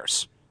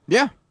prayers.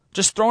 Yeah.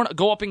 Just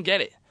go up and get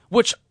it,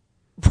 which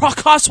Brock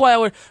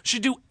Osweiler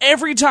should do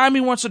every time he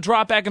wants to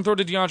drop back and throw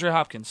to DeAndre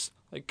Hopkins.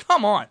 Like,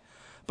 come on.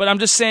 But I'm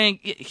just saying,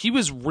 he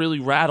was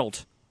really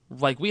rattled.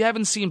 Like, we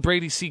haven't seen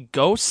Brady see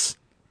ghosts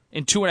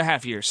in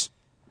 2.5 years.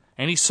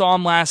 And he saw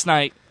him last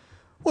night.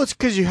 Well, it's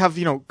because you have,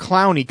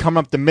 Clowney coming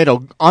up the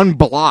middle,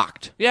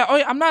 unblocked. Yeah,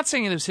 I'm not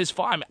saying it was his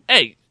fault.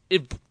 Hey,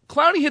 if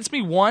Clowney hits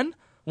me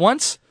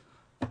once,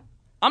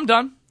 I'm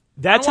done.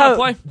 That's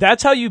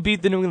how you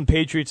beat the New England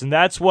Patriots, and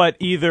that's what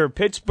either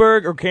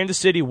Pittsburgh or Kansas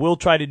City will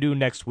try to do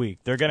next week.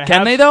 They're going to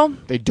Can they, though?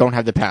 They don't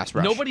have the pass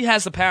rush. Nobody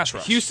has the pass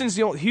rush. Houston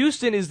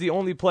is the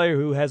only player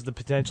who has the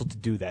potential to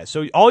do that.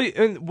 So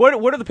what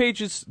are the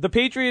Patriots? The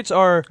Patriots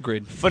are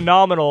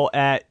phenomenal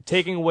at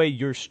taking away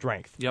your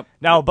strength. Yep.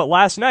 Now, but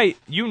last night,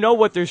 you know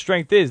what their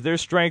strength is. Their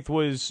strength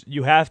was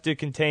you have to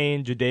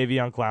contain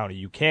Jadeveon Clowney.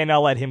 You cannot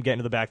let him get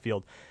into the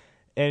backfield.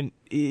 And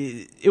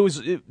he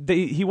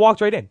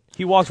walked right in.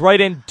 He walked right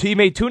in. He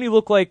made Tooney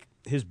look like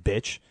his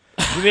bitch.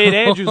 He made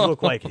Andrews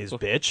look like his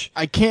bitch.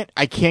 I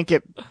can't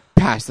get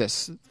past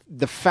this.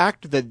 The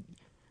fact that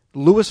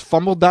Lewis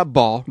fumbled that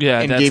ball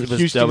and gave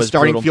Houston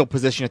starting field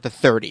position at the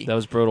 30. That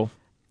was brutal.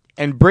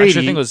 And Brady,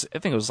 actually, I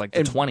think it was like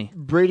the 20.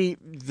 Brady,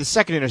 the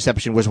second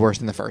interception was worse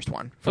than the first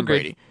one from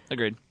Brady.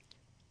 Agreed.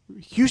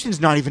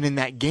 Houston's not even in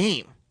that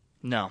game.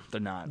 No,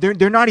 they're not.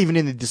 They're not even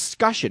in the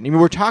discussion. I mean,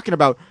 we're talking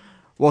about.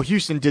 Well,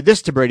 Houston did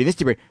this to Brady,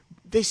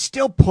 They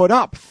still put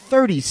up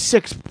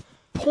 36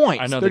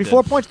 points. I know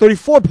 34 points,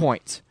 34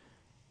 points.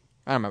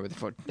 I don't remember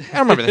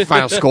the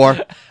final score.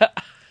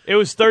 It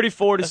was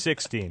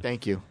 34-16.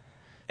 Thank you.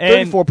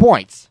 And 34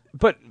 points.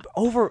 But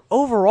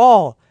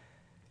overall,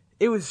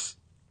 it was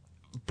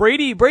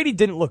Brady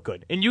didn't look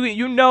good. And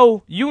you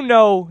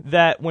know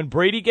that when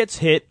Brady gets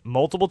hit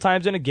multiple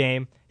times in a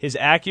game, his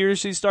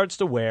accuracy starts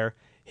to wear.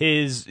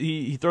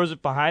 He throws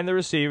it behind the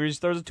receivers,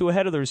 throws it to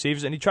ahead of the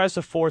receivers, and he tries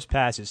to force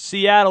passes.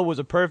 Seattle was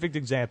a perfect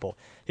example.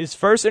 His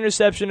first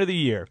interception of the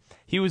year,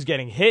 he was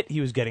getting hit.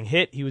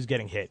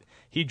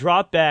 He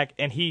dropped back,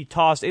 and he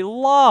tossed a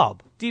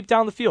lob deep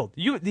down the field.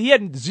 He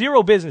had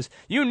zero business.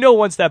 You know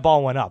once that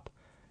ball went up.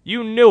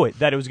 You knew it,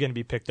 that it was going to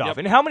be picked off. Yep.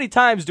 And how many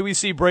times do we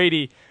see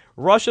Brady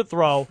rush a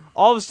throw,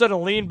 all of a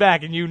sudden lean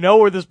back, and you know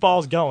where this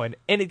ball's going,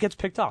 and it gets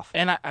picked off?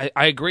 And I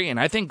agree,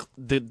 and I think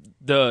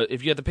the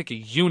if you had to pick a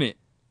unit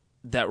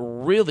that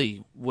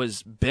really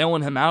was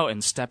bailing him out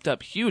and stepped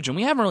up huge. And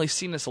we haven't really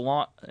seen this in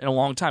a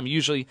long time.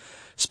 Usually,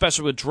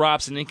 especially with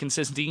drops and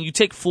inconsistency, and you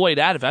take Floyd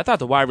out of it. I thought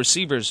the wide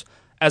receivers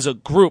as a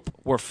group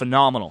were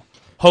phenomenal.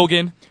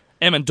 Hogan,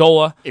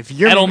 Amendola,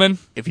 Edelman.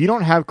 If you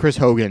don't have Chris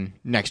Hogan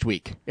next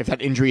week, if that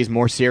injury is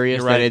more serious,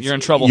 you're right. You're in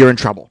trouble. You're in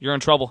trouble. You're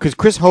in trouble. Because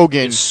Chris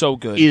Hogan is so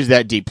good. Is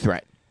that deep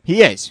threat.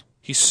 He is.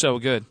 He's so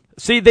good.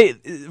 See,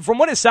 from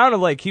what it sounded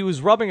like, he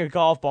was rubbing a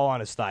golf ball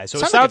on his thigh. So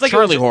it sounds like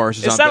Charlie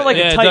horse. It sounded like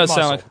a tight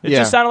muscle. It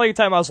just sounded like a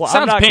tight muscle.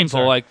 Sounds I'm not painful.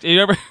 concerned. Like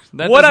you ever?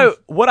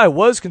 What I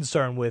was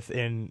concerned with,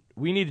 and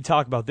we need to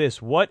talk about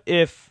this. What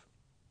if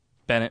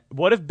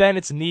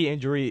Bennett's knee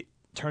injury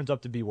turns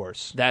up to be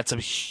worse? That's a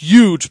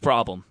huge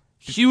problem.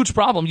 Huge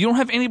problem. You don't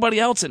have anybody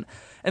else in.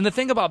 And the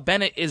thing about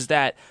Bennett is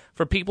that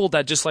for people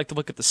that just like to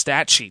look at the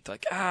stat sheet,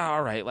 like,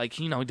 all right, like,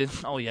 he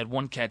had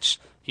one catch,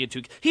 he had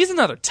two. He's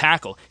another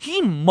tackle.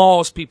 He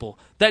mauls people.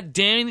 That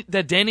Danny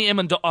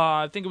Amendola,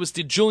 I think it was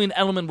the Julian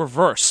Edelman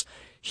reverse.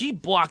 He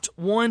blocked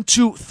 1,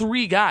 2,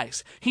 3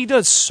 guys. He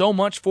does so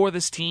much for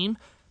this team,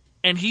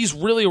 and he's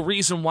really a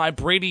reason why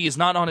Brady is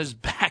not on his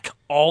back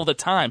all the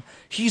time.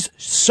 He's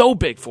so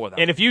big for them.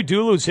 And if you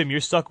do lose him,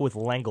 you're stuck with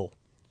Lengel.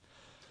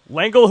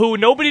 Lengel, who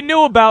nobody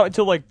knew about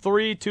until like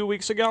 2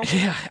 weeks ago.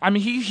 Yeah, I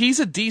mean he's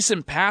a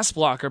decent pass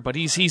blocker, but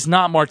he's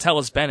not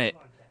Martellus Bennett.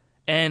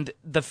 And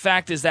the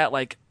fact is that,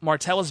 like,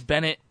 Martellus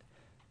Bennett,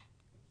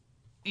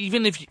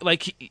 even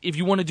if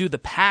you want to do the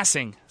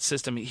passing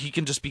system, he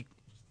can just be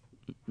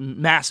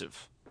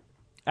massive.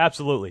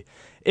 Absolutely.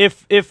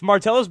 If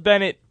Martellus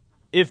Bennett,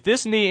 if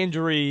this knee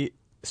injury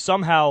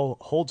somehow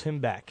holds him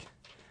back,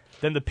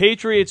 then the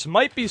Patriots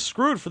might be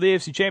screwed for the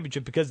AFC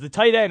Championship, because the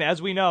tight end,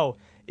 as we know,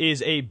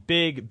 is a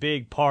big,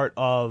 big part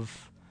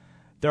of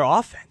their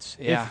offense.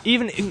 Yeah.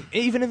 Even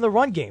in the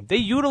run game, they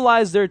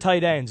utilize their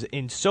tight ends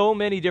in so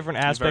many different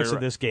aspects of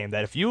this game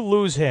that if you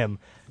lose him,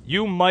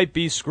 you might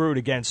be screwed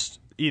against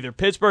either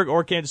Pittsburgh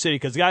or Kansas City,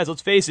 because, guys,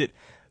 let's face it,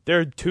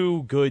 they're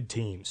two good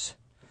teams.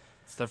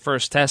 It's the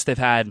first test they've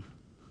had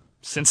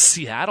since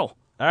Seattle.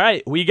 All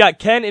right, we got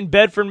Ken in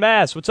Bedford,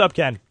 Mass. What's up,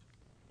 Ken?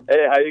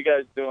 Hey, how you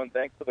guys doing?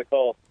 Thanks for the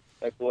call.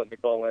 Thanks for letting me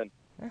call in.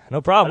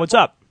 No problem. What's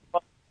up?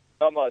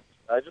 Not much.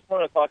 I just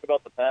want to talk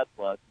about the Pats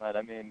last night.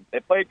 I mean, they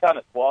played kind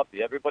of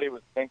sloppy. Everybody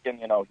was thinking,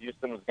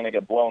 Houston was going to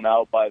get blown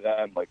out by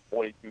them, like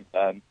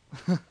 42-10.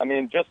 I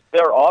mean, just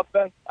their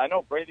offense. I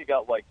know Brady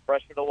got,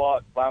 pressured a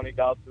lot. Clowney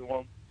got to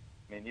him.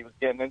 I mean, he was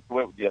getting into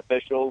it with the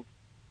officials.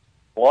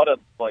 A lot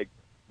of,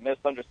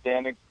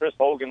 misunderstandings. Chris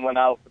Hogan went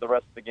out for the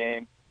rest of the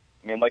game.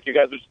 I mean, like you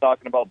guys were just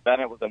talking about,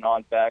 Bennett was a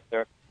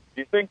non-factor.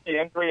 Do you think the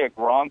injury of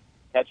Gronk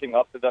catching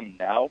up to them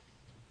now?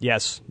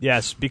 Yes,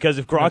 because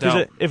if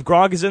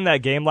Gronk is in that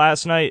game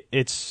last night,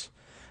 it's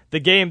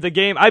the game.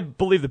 I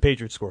believe the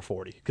Patriots score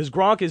 40, because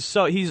Gronk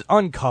he's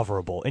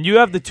uncoverable, and you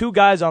have the two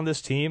guys on this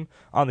team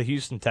on the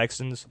Houston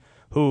Texans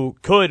who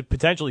could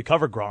potentially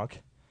cover Gronk.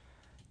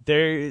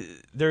 Their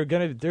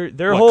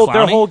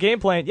whole game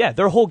plan. Yeah,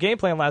 their whole game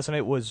plan last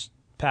night was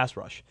pass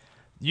rush.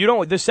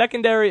 The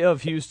secondary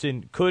of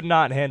Houston could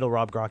not handle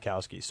Rob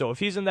Gronkowski. So if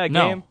he's in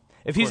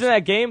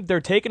that game,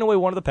 they're taking away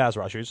one of the pass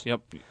rushers.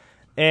 Yep. They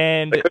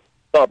And couldn't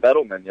stop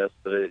Edelman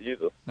yesterday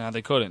either. No,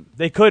 they couldn't.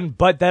 They couldn't,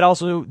 but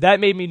that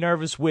made me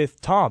nervous with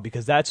Tom,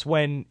 because that's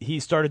when he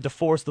started to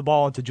force the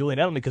ball into Julian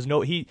Edelman, because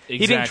he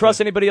didn't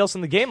trust anybody else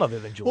in the game other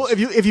than Julian. Well,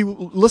 if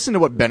you listen to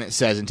what Bennett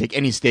says and take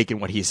any stake in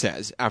what he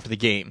says after the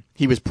game,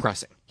 he was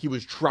pressing. He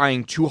was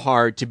trying too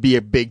hard to be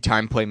a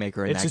big-time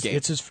playmaker in that game.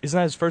 Isn't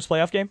that his first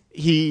playoff game?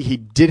 He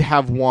did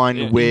have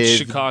one with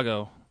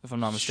Chicago, if I'm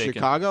not mistaken.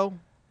 Chicago?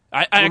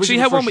 I actually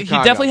had one. He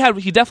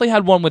definitely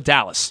had one with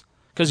Dallas.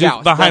 Because he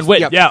was behind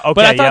Witt. Yeah,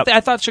 okay. But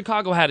I thought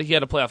Chicago had a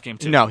playoff game,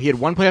 too. No, he had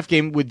one playoff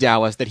game with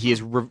Dallas that he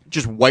has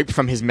just wiped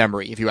from his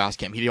memory, if you ask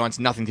him. He wants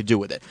nothing to do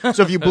with it.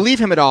 So if you believe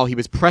him at all, he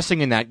was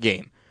pressing in that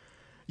game.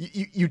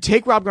 You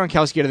take Rob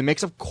Gronkowski out of the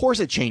mix, of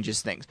course it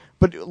changes things.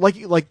 But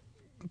like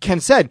Ken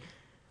said,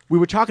 we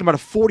were talking about a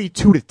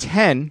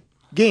 42-10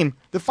 game.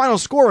 The final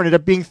score ended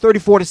up being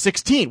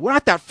 34-16. We're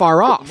not that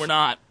far off. We're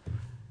not.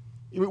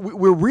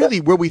 We're really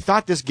where we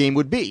thought this game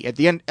would be at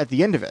the end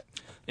of it.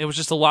 It was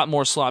just a lot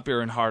more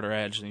sloppier and harder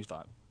edge than you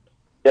thought.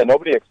 Yeah,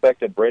 nobody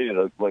expected Brady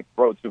to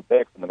throw 2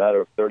 picks in a matter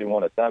of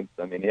 31 attempts.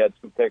 I mean, he had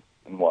 2 picks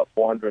in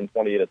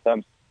 428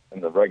 attempts in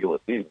the regular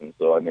season.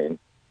 So I mean,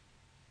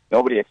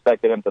 nobody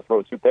expected him to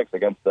throw 2 picks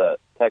against the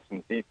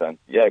Texans defense.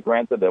 Yeah,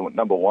 granted they went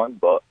number 1,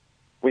 but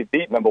we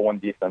beat number 1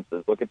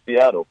 defenses. Look at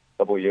Seattle a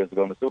couple of years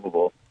ago in the Super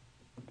Bowl.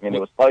 I mean, it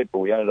was tight, but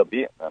we ended up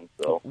beating them.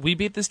 So we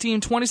beat this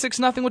team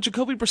 26-0 with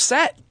Jacoby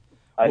Brissett.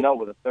 I know,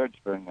 with a third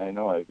string. I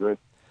know, I agree.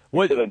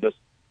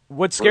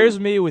 What scares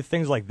me with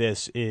things like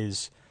this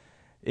is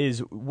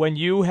when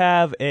you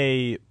have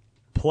a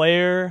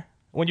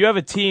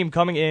team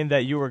coming in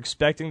that you were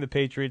expecting the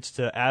Patriots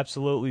to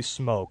absolutely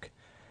smoke,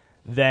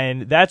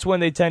 then that's when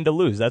they tend to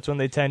lose. That's when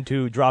they tend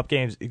to drop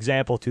games.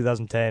 Example,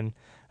 2010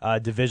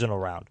 divisional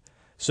round.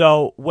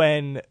 So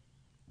when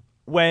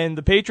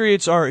the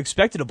Patriots are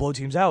expected to blow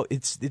teams out,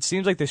 it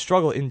seems like they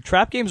struggle. And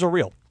trap games are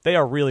real. They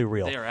are really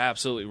real. They are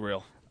absolutely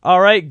real. All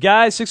right,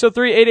 guys,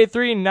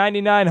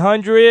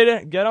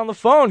 603-883-9900. Get on the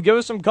phone. Give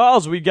us some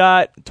calls. We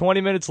got 20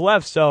 minutes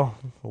left, so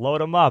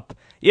load them up.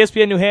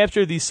 ESPN New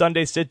Hampshire, the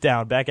Sunday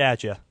Sit-Down. Back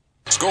at you.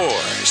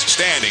 Scores,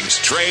 standings,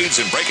 trades,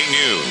 and breaking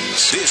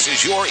news. This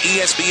is your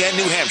ESPN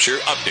New Hampshire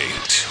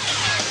update.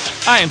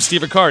 I am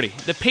Steve Riccardi.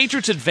 The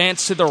Patriots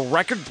advanced to the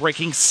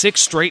record-breaking 6th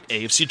straight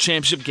AFC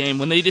Championship game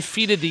when they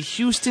defeated the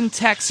Houston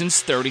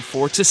Texans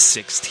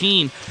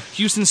 34-16.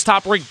 Houston's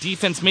top-ranked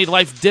defense made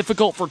life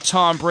difficult for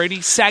Tom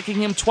Brady, sacking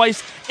him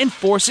twice and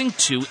forcing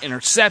 2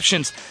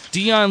 interceptions.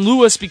 Dion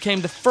Lewis became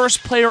the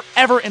first player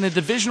ever in a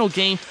divisional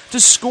game to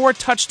score a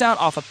touchdown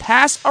off a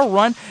pass, a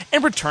run,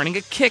 and returning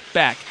a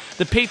kickback.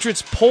 The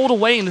Patriots pulled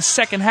away in the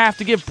second half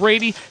to give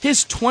Brady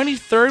his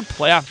 23rd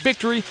playoff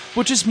victory,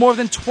 which is more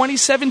than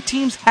 27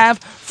 teams have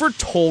for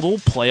total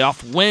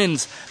playoff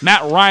wins.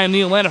 Matt Ryan and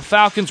the Atlanta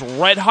Falcons'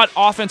 red-hot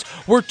offense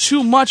were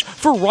too much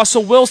for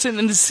Russell Wilson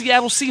and the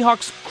Seattle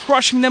Seahawks,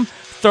 crushing them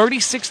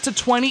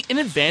 36-20 in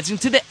advancing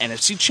to the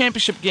NFC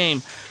Championship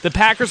game. The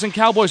Packers and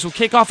Cowboys will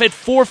kick off at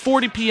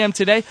 4:40 p.m.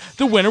 today.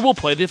 The winner will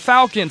play the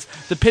Falcons.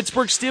 The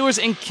Pittsburgh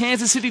Steelers and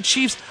Kansas City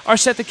Chiefs are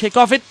set to kick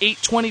off at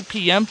 8:20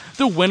 p.m.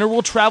 The winner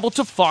will travel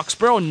to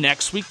Foxborough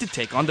next week to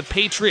take on the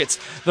Patriots.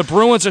 The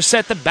Bruins are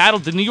set to battle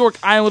the New York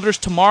Islanders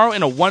tomorrow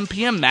in a 1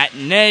 p.m.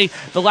 matinee.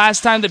 The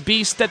last time the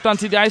Bees stepped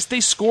onto the ice, they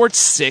scored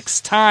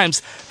 6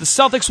 times. The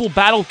Celtics will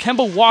battle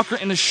Kemba Walker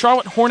and the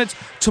Charlotte Hornets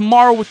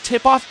tomorrow with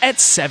tip-off at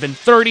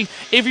 7:30.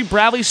 Avery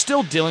Bradley is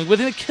still dealing with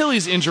an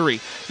Achilles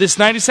injury. This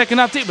 90-second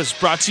update was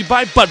brought to you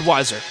by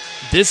Budweiser.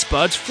 This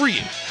Bud's for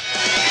you.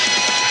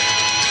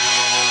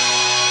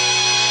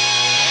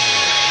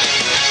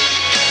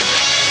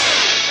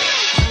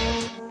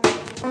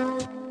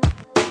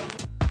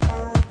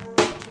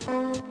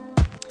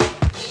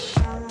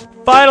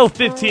 Final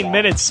 15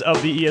 minutes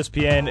of the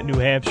ESPN New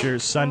Hampshire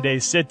Sunday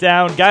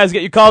Sit-Down. Guys,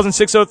 get your calls in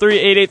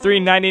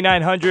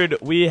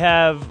 603-883-9900. We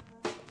have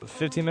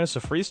 15 minutes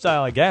of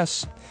freestyle, I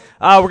guess.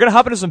 We're going to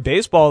hop into some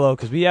baseball, though,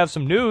 because we have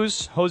some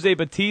news. Jose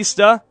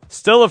Bautista,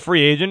 still a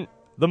free agent.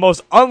 The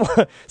most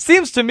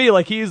seems to me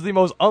like he's the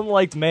most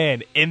unliked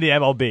man in the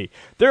MLB.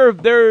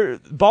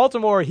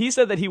 Baltimore, he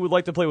said that he would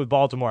like to play with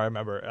Baltimore, I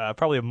remember,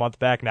 probably a month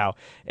back now.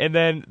 And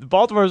then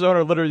Baltimore's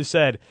owner literally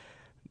said,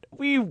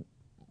 we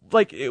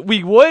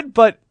would,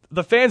 but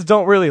the fans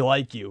don't really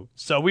like you,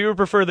 so we would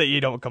prefer that you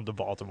don't come to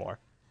Baltimore.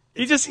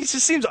 He just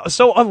seems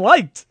so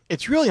unliked.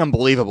 It's really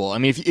unbelievable. I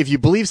mean, if you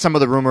believe some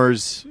of the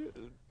rumors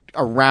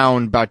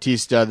around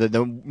Bautista,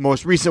 the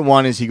most recent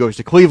one is he goes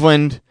to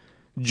Cleveland,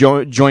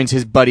 joins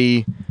his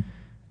buddy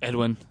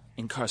Edwin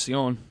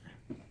Encarnacion.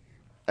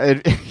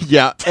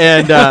 Yeah,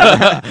 and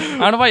I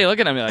don't know why you're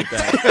looking at me like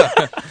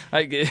that.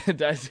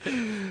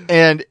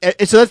 and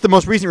so that's the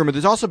most recent rumor.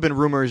 There's also been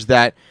rumors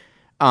that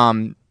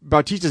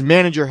Bautista's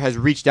manager has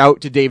reached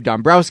out to Dave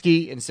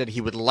Dombrowski and said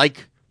he would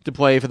like to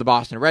play for the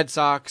Boston Red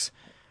Sox.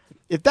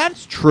 If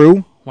that's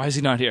true, why is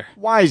he not here?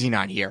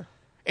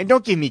 And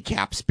don't give me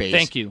cap space.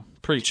 Thank you.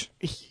 Preach.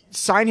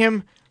 Sign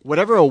him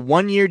whatever a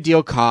 1-year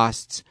deal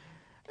costs,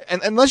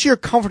 and unless you're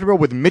comfortable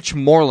with Mitch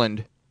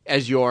Moreland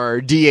as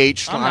your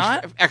DH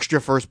 /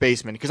 extra first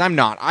baseman, because I'm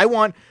not. I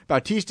want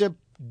Bautista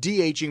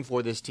DHing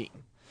for this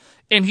team.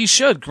 And he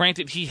should.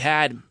 Granted, he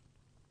had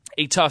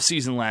a tough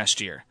season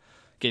last year.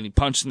 Getting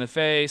punched in the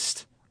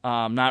face,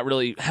 not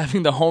really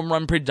having the home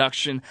run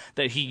production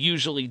that he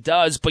usually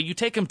does. But you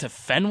take him to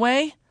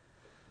Fenway,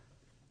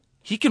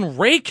 he can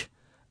rake.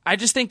 I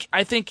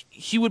think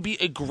he would be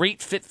a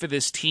great fit for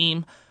this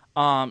team,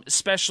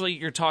 especially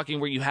you're talking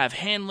where you have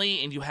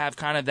Hanley and you have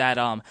kind of that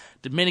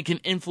Dominican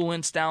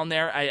influence down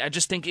there. I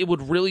just think it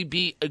would really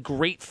be a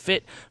great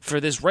fit for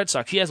this Red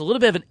Sox. He has a little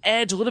bit of an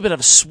edge, a little bit of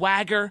a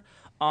swagger.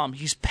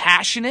 He's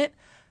passionate.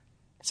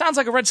 Sounds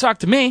like a Red Sox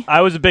to me.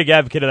 I was a big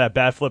advocate of that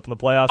bat flip in the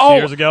playoffs 2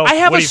 years ago. I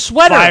have a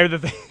sweater.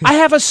 I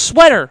have a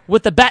sweater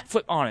with the bat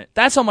flip on it.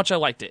 That's how much I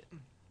liked it.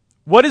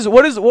 What was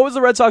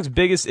the Red Sox'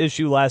 biggest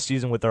issue last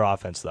season with their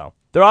offense, though?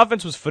 Their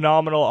offense was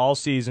phenomenal all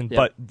season,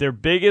 but their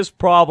biggest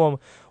problem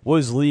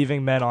was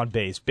leaving men on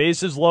base.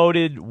 Bases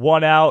loaded,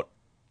 1 out,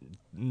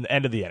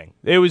 end of the inning.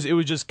 It was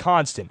just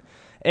constant.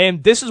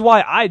 And this is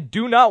why I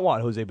do not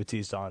want Jose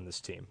Bautista on this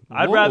team.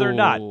 I'd rather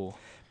not.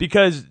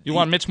 Because you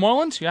want Mitch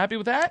Moreland? You happy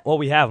with that? Well,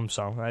 we have him,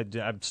 so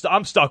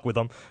I'm stuck with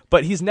him.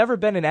 But he's never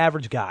been an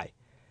average guy.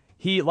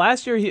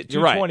 Last year he hit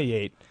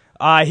 228.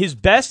 Right. His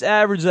best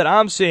average that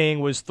I'm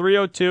seeing was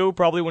 302,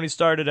 probably when he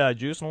started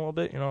juicing a little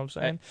bit. You know what I'm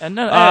saying?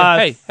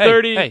 Hey,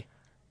 30. Hey,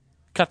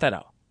 cut that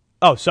out.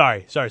 Oh,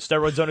 sorry.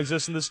 Steroids don't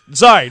exist in this.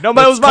 Sorry, no,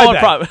 that was my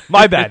bad.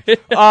 My bad.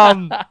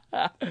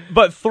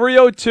 But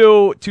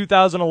 302,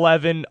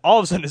 2011, all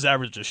of a sudden his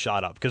average just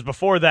shot up. Because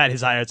before that,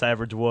 his highest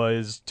average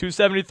was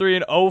 273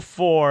 in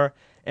 04,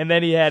 and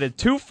then he had a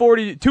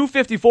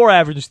 254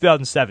 average in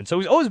 2007. So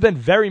he's always been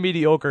very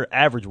mediocre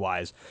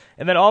average-wise.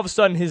 And then all of a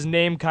sudden his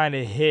name kind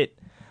of hit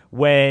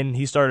when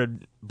he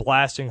started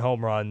blasting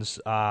home runs.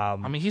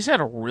 He's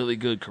had a really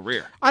good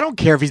career. I don't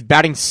care if he's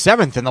batting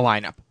 7th in the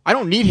lineup. I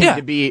don't need him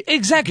to be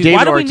exactly.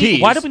 David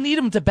Ortiz. Why do we need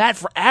him to bat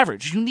for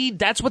average?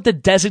 That's what the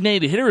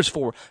designated hitter is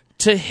for,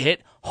 to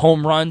hit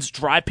home runs,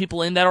 drive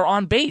people in that are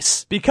on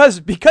base.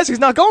 Because he's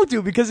not going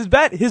to, because his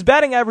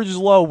batting average is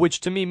low, which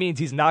to me means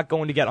he's not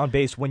going to get on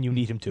base when you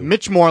need him to.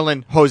 Mitch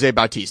Moreland, Jose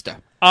Bautista.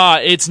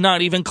 It's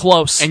not even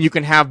close. And you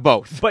can have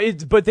both.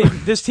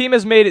 This team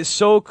has made it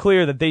so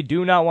clear that they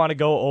do not want to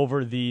go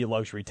over the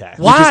luxury tax.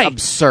 Why? Which is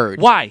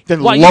absurd. Why?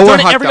 Then Why? lower You've done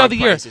it hot every dog other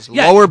year. prices.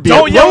 Yeah. Lower beer.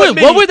 Don't yell at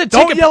me. Lower the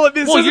Don't ticket. yell at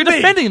me. Well, you're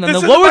defending them.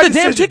 Then lower the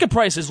damn ticket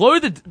prices. Lower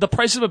the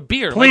price of a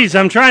beer. Please,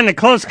 I'm trying to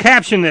close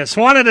caption this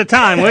one at a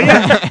time, will you?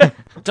 I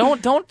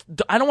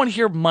don't want to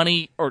hear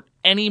money or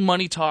any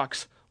money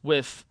talks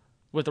with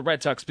the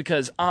Red Sox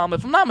because if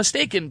I'm not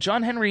mistaken,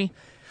 John Henry,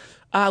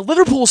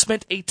 Liverpool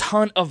spent a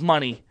ton of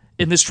money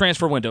in this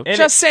transfer window.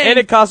 And saying. And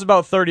it costs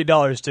about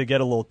 $30 to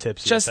get a little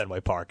tipsy at Fenway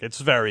Park. It's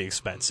very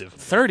expensive.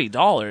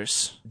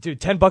 $30? Dude,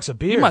 $10 a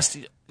beer.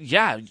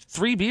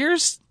 3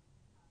 beers?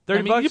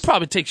 $30? It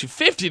probably takes you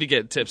 50 to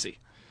get tipsy.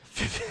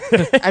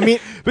 I mean,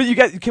 but you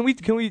guys, can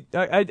we?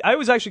 I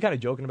was actually kind of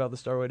joking about the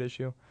steroid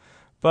issue,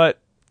 but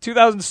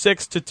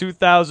 2006 to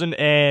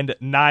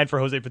 2009 for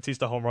Jose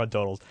Bautista home run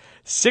totals: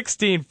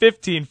 16,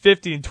 15,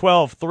 15,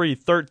 12, 3,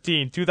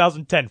 13.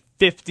 2010,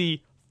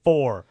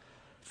 54.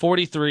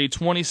 43,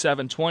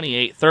 27,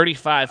 28,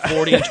 35,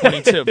 40, and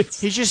 22.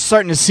 He's just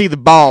starting to see the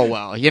ball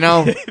well,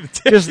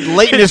 Just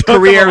late in his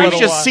career, he's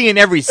just seeing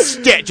every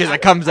stitch as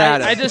it comes at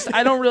him.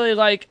 I don't really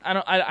like.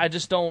 I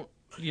just don't.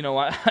 Kind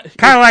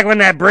of like when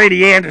that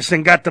Brady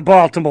Anderson got to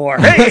Baltimore.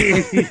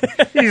 Hey,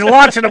 he's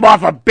launching him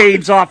off a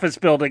Babe's office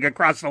building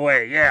across the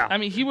way. Yeah. I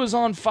mean, he was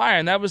on fire,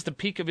 and that was the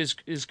peak of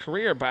his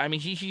career. But I mean,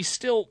 he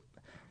still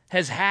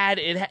has had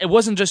it. It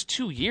wasn't just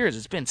 2 years.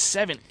 It's been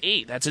 7,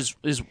 8. That's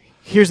his.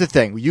 Here's the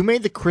thing: you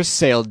made the Chris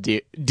Sale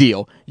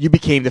deal. You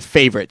became the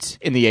favorites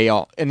in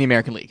the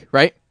American League,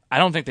 right? I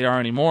don't think they are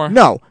anymore.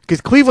 No,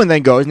 because Cleveland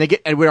then goes and they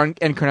get Edward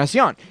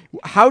Encarnacion.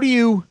 How do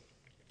you?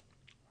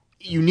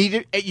 You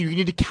need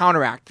to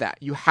counteract that.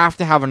 You have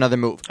to have another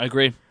move. I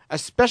agree.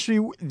 Especially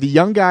the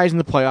young guys in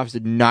the playoffs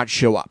did not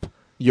show up.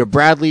 Your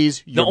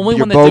Bradleys, your only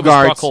one that Bogarts, did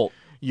was Brock Holt.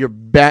 Your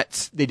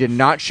Betts, they did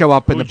not show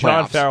up in the playoffs.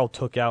 John Farrell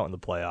took out in the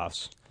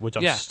playoffs, which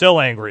I'm still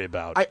angry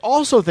about. I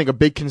also think a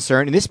big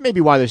concern, and this may be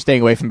why they're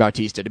staying away from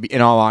Bautista,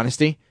 in all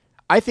honesty,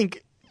 I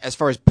think as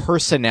far as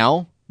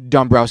personnel,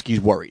 Dombrowski's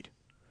worried.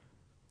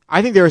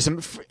 I think there are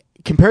some,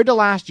 compared to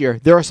last year,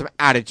 there are some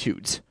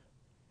attitudes.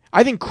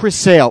 I think Chris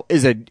Sale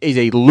is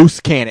a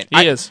loose cannon.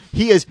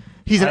 He's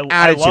an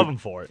attitude. I love him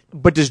for it.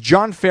 But does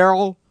John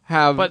Farrell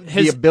have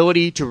the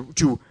ability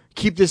to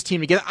keep this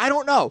team together? I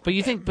don't know. But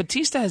you think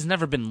Bautista has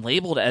never been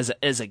labeled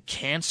as a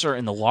cancer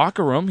in the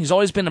locker room? He's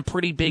always been a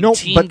pretty big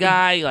team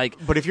guy.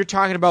 But if you're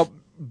talking about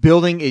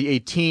building a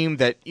team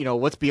that,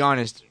 let's be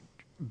honest,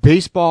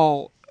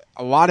 baseball,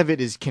 a lot of it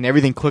is, can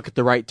everything click at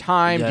the right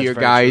time? Do your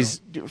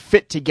guys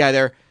fit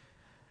together?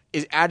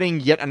 Is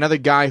adding yet another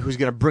guy who's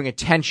going to bring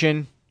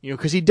attention?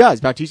 Because he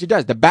does. Bautista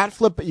does. The bat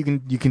flip, you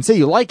can say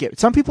you like it.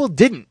 Some people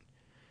didn't.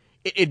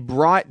 It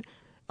brought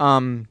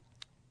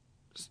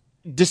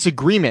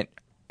disagreement,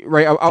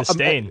 right?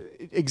 Disdain.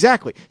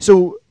 Exactly.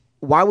 So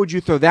why would you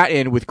throw that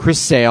in with Chris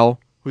Sale,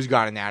 who's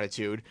got an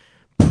attitude?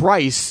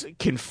 Price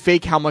can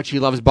fake how much he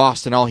loves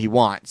Boston all he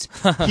wants.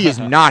 He is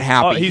not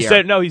happy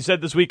here. He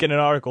said this week in an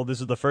article, this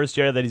is the first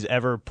year that he's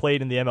ever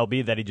played in the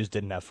MLB that he just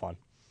didn't have fun.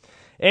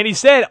 And he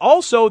said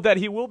also that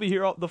he will be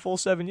here the full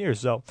 7 years.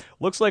 So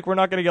looks like we're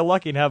not going to get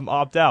lucky and have him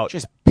opt out.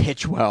 Just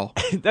pitch well.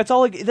 That's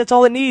all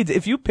it needs.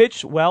 If you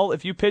pitch well,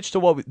 if you pitch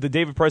to the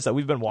David Price that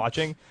we've been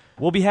watching,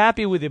 we'll be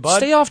happy with you, bud.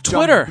 Stay off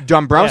Twitter.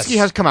 Dombrowski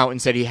has come out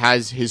and said he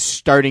has his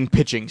starting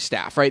pitching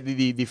staff, right?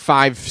 The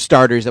 5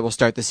 starters that will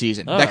start the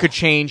season. That could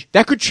change.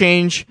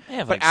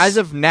 But as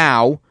of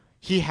now,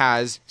 he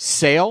has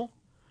Sale,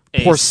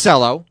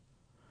 Porcello,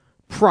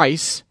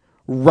 Price,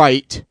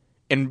 Wright,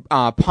 and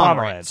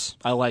Pomerantz.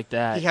 I like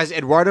that. He has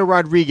Eduardo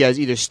Rodriguez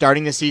either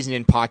starting the season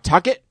in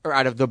Pawtucket or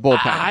out of the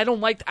bullpen. I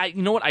don't like.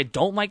 You know what? I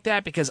don't like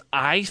that because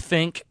I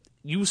think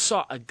you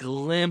saw a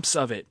glimpse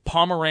of it.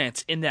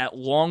 Pomerantz in that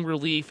long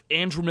relief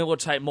Andrew Miller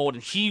type mold,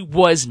 and he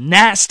was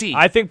nasty.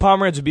 I think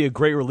Pomerantz would be a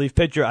great relief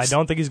pitcher. I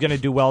don't think he's going to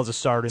do well as a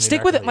starter.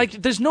 Stick with it.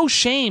 Like, there's no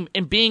shame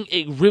in being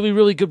a really,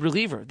 really good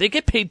reliever. They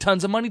get paid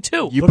tons of money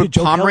too. You put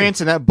Pomerantz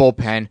in that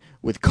bullpen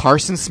with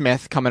Carson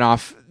Smith coming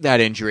off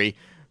that injury.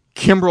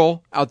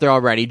 Kimbrel out there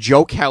already.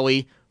 Joe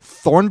Kelly.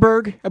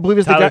 Thornburg, I believe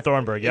is the guy. Tyler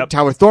Thornburg, yep.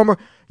 Tyler Thornburg.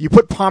 You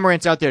put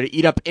Pomerantz out there to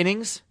eat up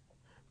innings.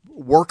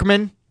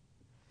 Workman.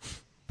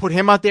 Put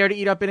him out there to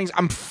eat up innings.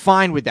 I'm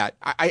fine with that.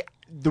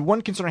 The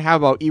one concern I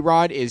have about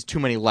Erod is too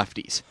many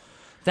lefties.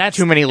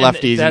 Too many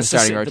lefties in the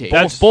starting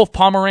rotation. Both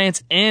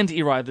Pomerantz and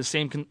Erod the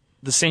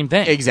same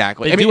thing.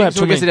 Exactly. I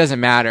guess it doesn't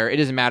matter. It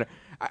doesn't matter.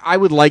 I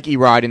would like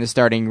Erod in the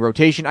starting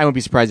rotation. I wouldn't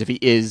be surprised if he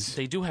is.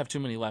 They do have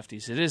too many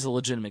lefties. It is a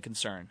legitimate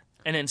concern.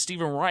 And then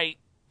Stephen Wright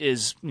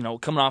is,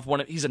 coming off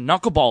he's a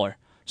knuckleballer.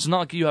 It's not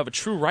like you have a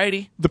true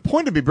righty. The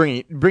point of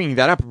me bringing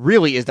that up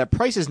really is that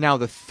Price is now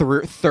the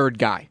third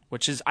guy,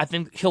 which is I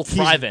think he'll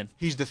thrive in.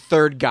 He's the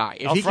third guy.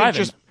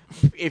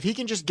 If he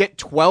can just get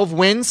 12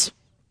 wins,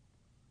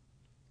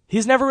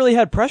 he's never really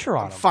had pressure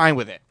on him. Fine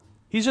with it.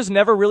 He's just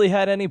never really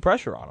had any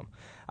pressure on him.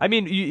 I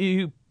mean,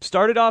 you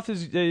started off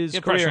his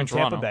career in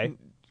Tampa Bay.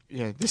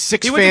 Yeah, the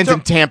 6 fans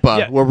in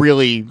Tampa were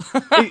really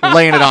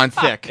laying it on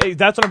thick. Hey,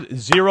 that's what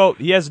zero.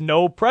 He has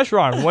no pressure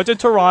on him. Went to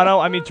Toronto.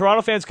 I mean,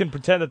 Toronto fans can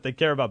pretend that they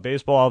care about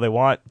baseball all they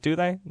want. Do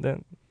they?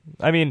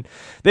 I mean,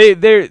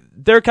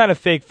 they're kind of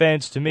fake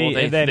fans to me.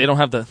 Well, they don't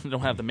have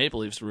the Maple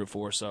Leafs to root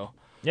for. So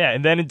yeah,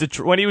 and then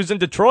when he was in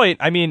Detroit,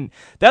 I mean,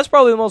 that's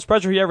probably the most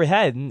pressure he ever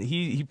had. And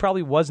he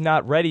probably was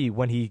not ready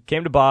when he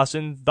came to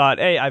Boston. Thought,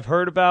 hey, I've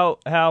heard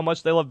about how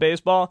much they love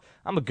baseball.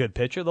 I'm a good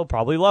pitcher. They'll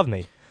probably love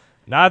me.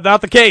 Not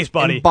the case,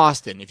 buddy. In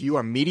Boston, if you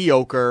are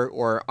mediocre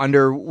or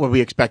under what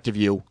we expect of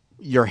you,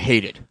 you're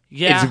hated.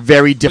 Yeah, it's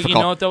very difficult. But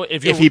you know what, though?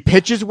 If he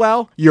pitches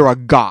well, you're a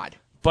god.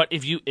 But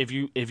if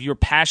you're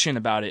passionate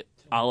about it,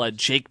 a la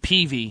Jake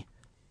Peavy,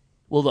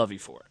 we'll love you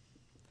for it.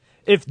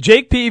 If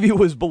Jake Peavy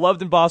was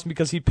beloved in Boston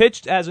because he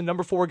pitched as a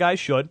number 4 guy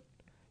should,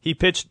 He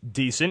pitched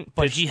decent,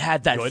 but he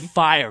had that good.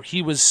 fire.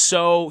 He was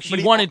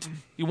he wanted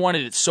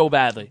it so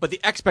badly. But the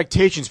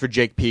expectations for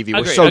Jake Peavy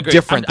were so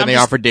different than they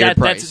are for David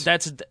Price.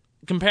 That's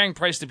comparing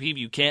Price to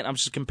Peavy. You can't. I'm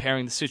just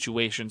comparing the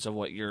situations of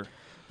what you're.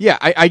 Yeah,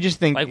 I just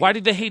think why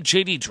did they hate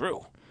J.D.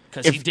 Drew?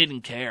 Because he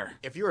didn't care.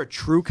 If you're a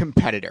true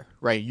competitor,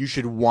 right, you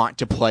should want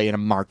to play in a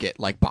market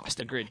like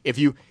Boston. Agreed. If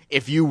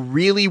you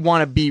really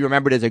want to be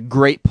remembered as a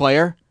great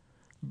player,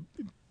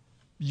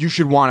 you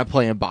should want to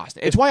play in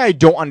Boston. It's why I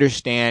don't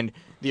understand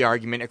the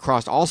argument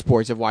across all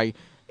sports of why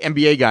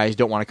NBA guys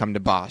don't want to come to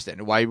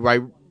Boston. Why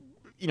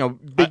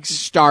big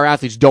star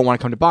athletes don't want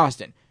to come to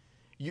Boston.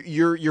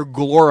 You're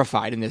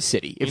glorified in this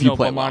city if you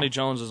play Bomani well.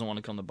 Jones doesn't want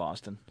to come to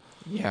Boston.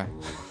 Yeah.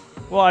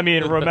 Well, I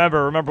mean,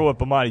 remember what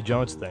Bomani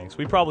Jones thinks.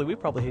 We probably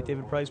hate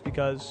David Price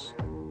because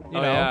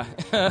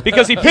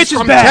because he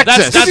pitches bad.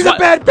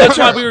 That's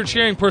why we were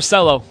cheering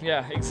Porcello.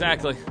 Yeah,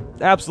 exactly.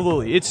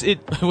 Absolutely.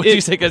 What do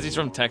you say? Because he's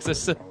from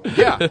Texas.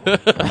 Yeah.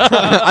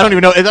 I don't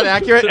even know. Is that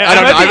accurate? I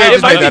don't know.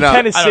 It might be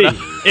Tennessee.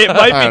 It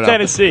might be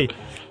Tennessee.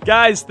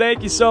 Guys,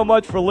 thank you so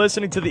much for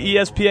listening to the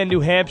ESPN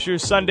New Hampshire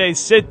Sunday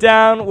Sit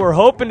Down. We're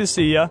hoping to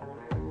see you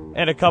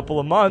in a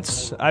couple of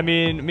months. I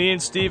mean, me and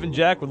Steve and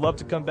Jack would love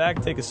to come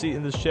back, take a seat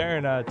in this chair,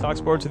 and talk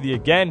sports with you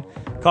again.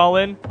 Call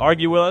in,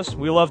 argue with us.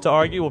 We love to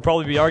argue. We'll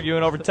probably be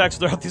arguing over text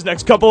throughout these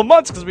next couple of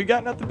months because we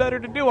got nothing better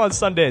to do on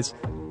Sundays.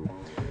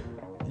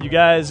 You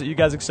guys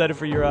excited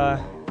for your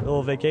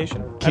little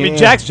vacation? I mean,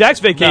 Jack's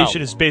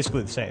vacation is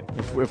basically the same.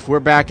 If we're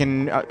back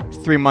in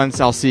 3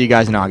 months, I'll see you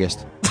guys in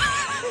August.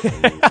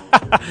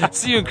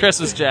 See you in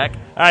Christmas, Jack.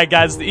 All right,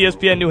 guys, the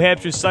ESPN New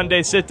Hampshire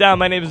Sunday Sit Down.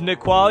 My name is Nick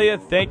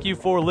Qualia. Thank you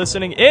for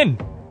listening in.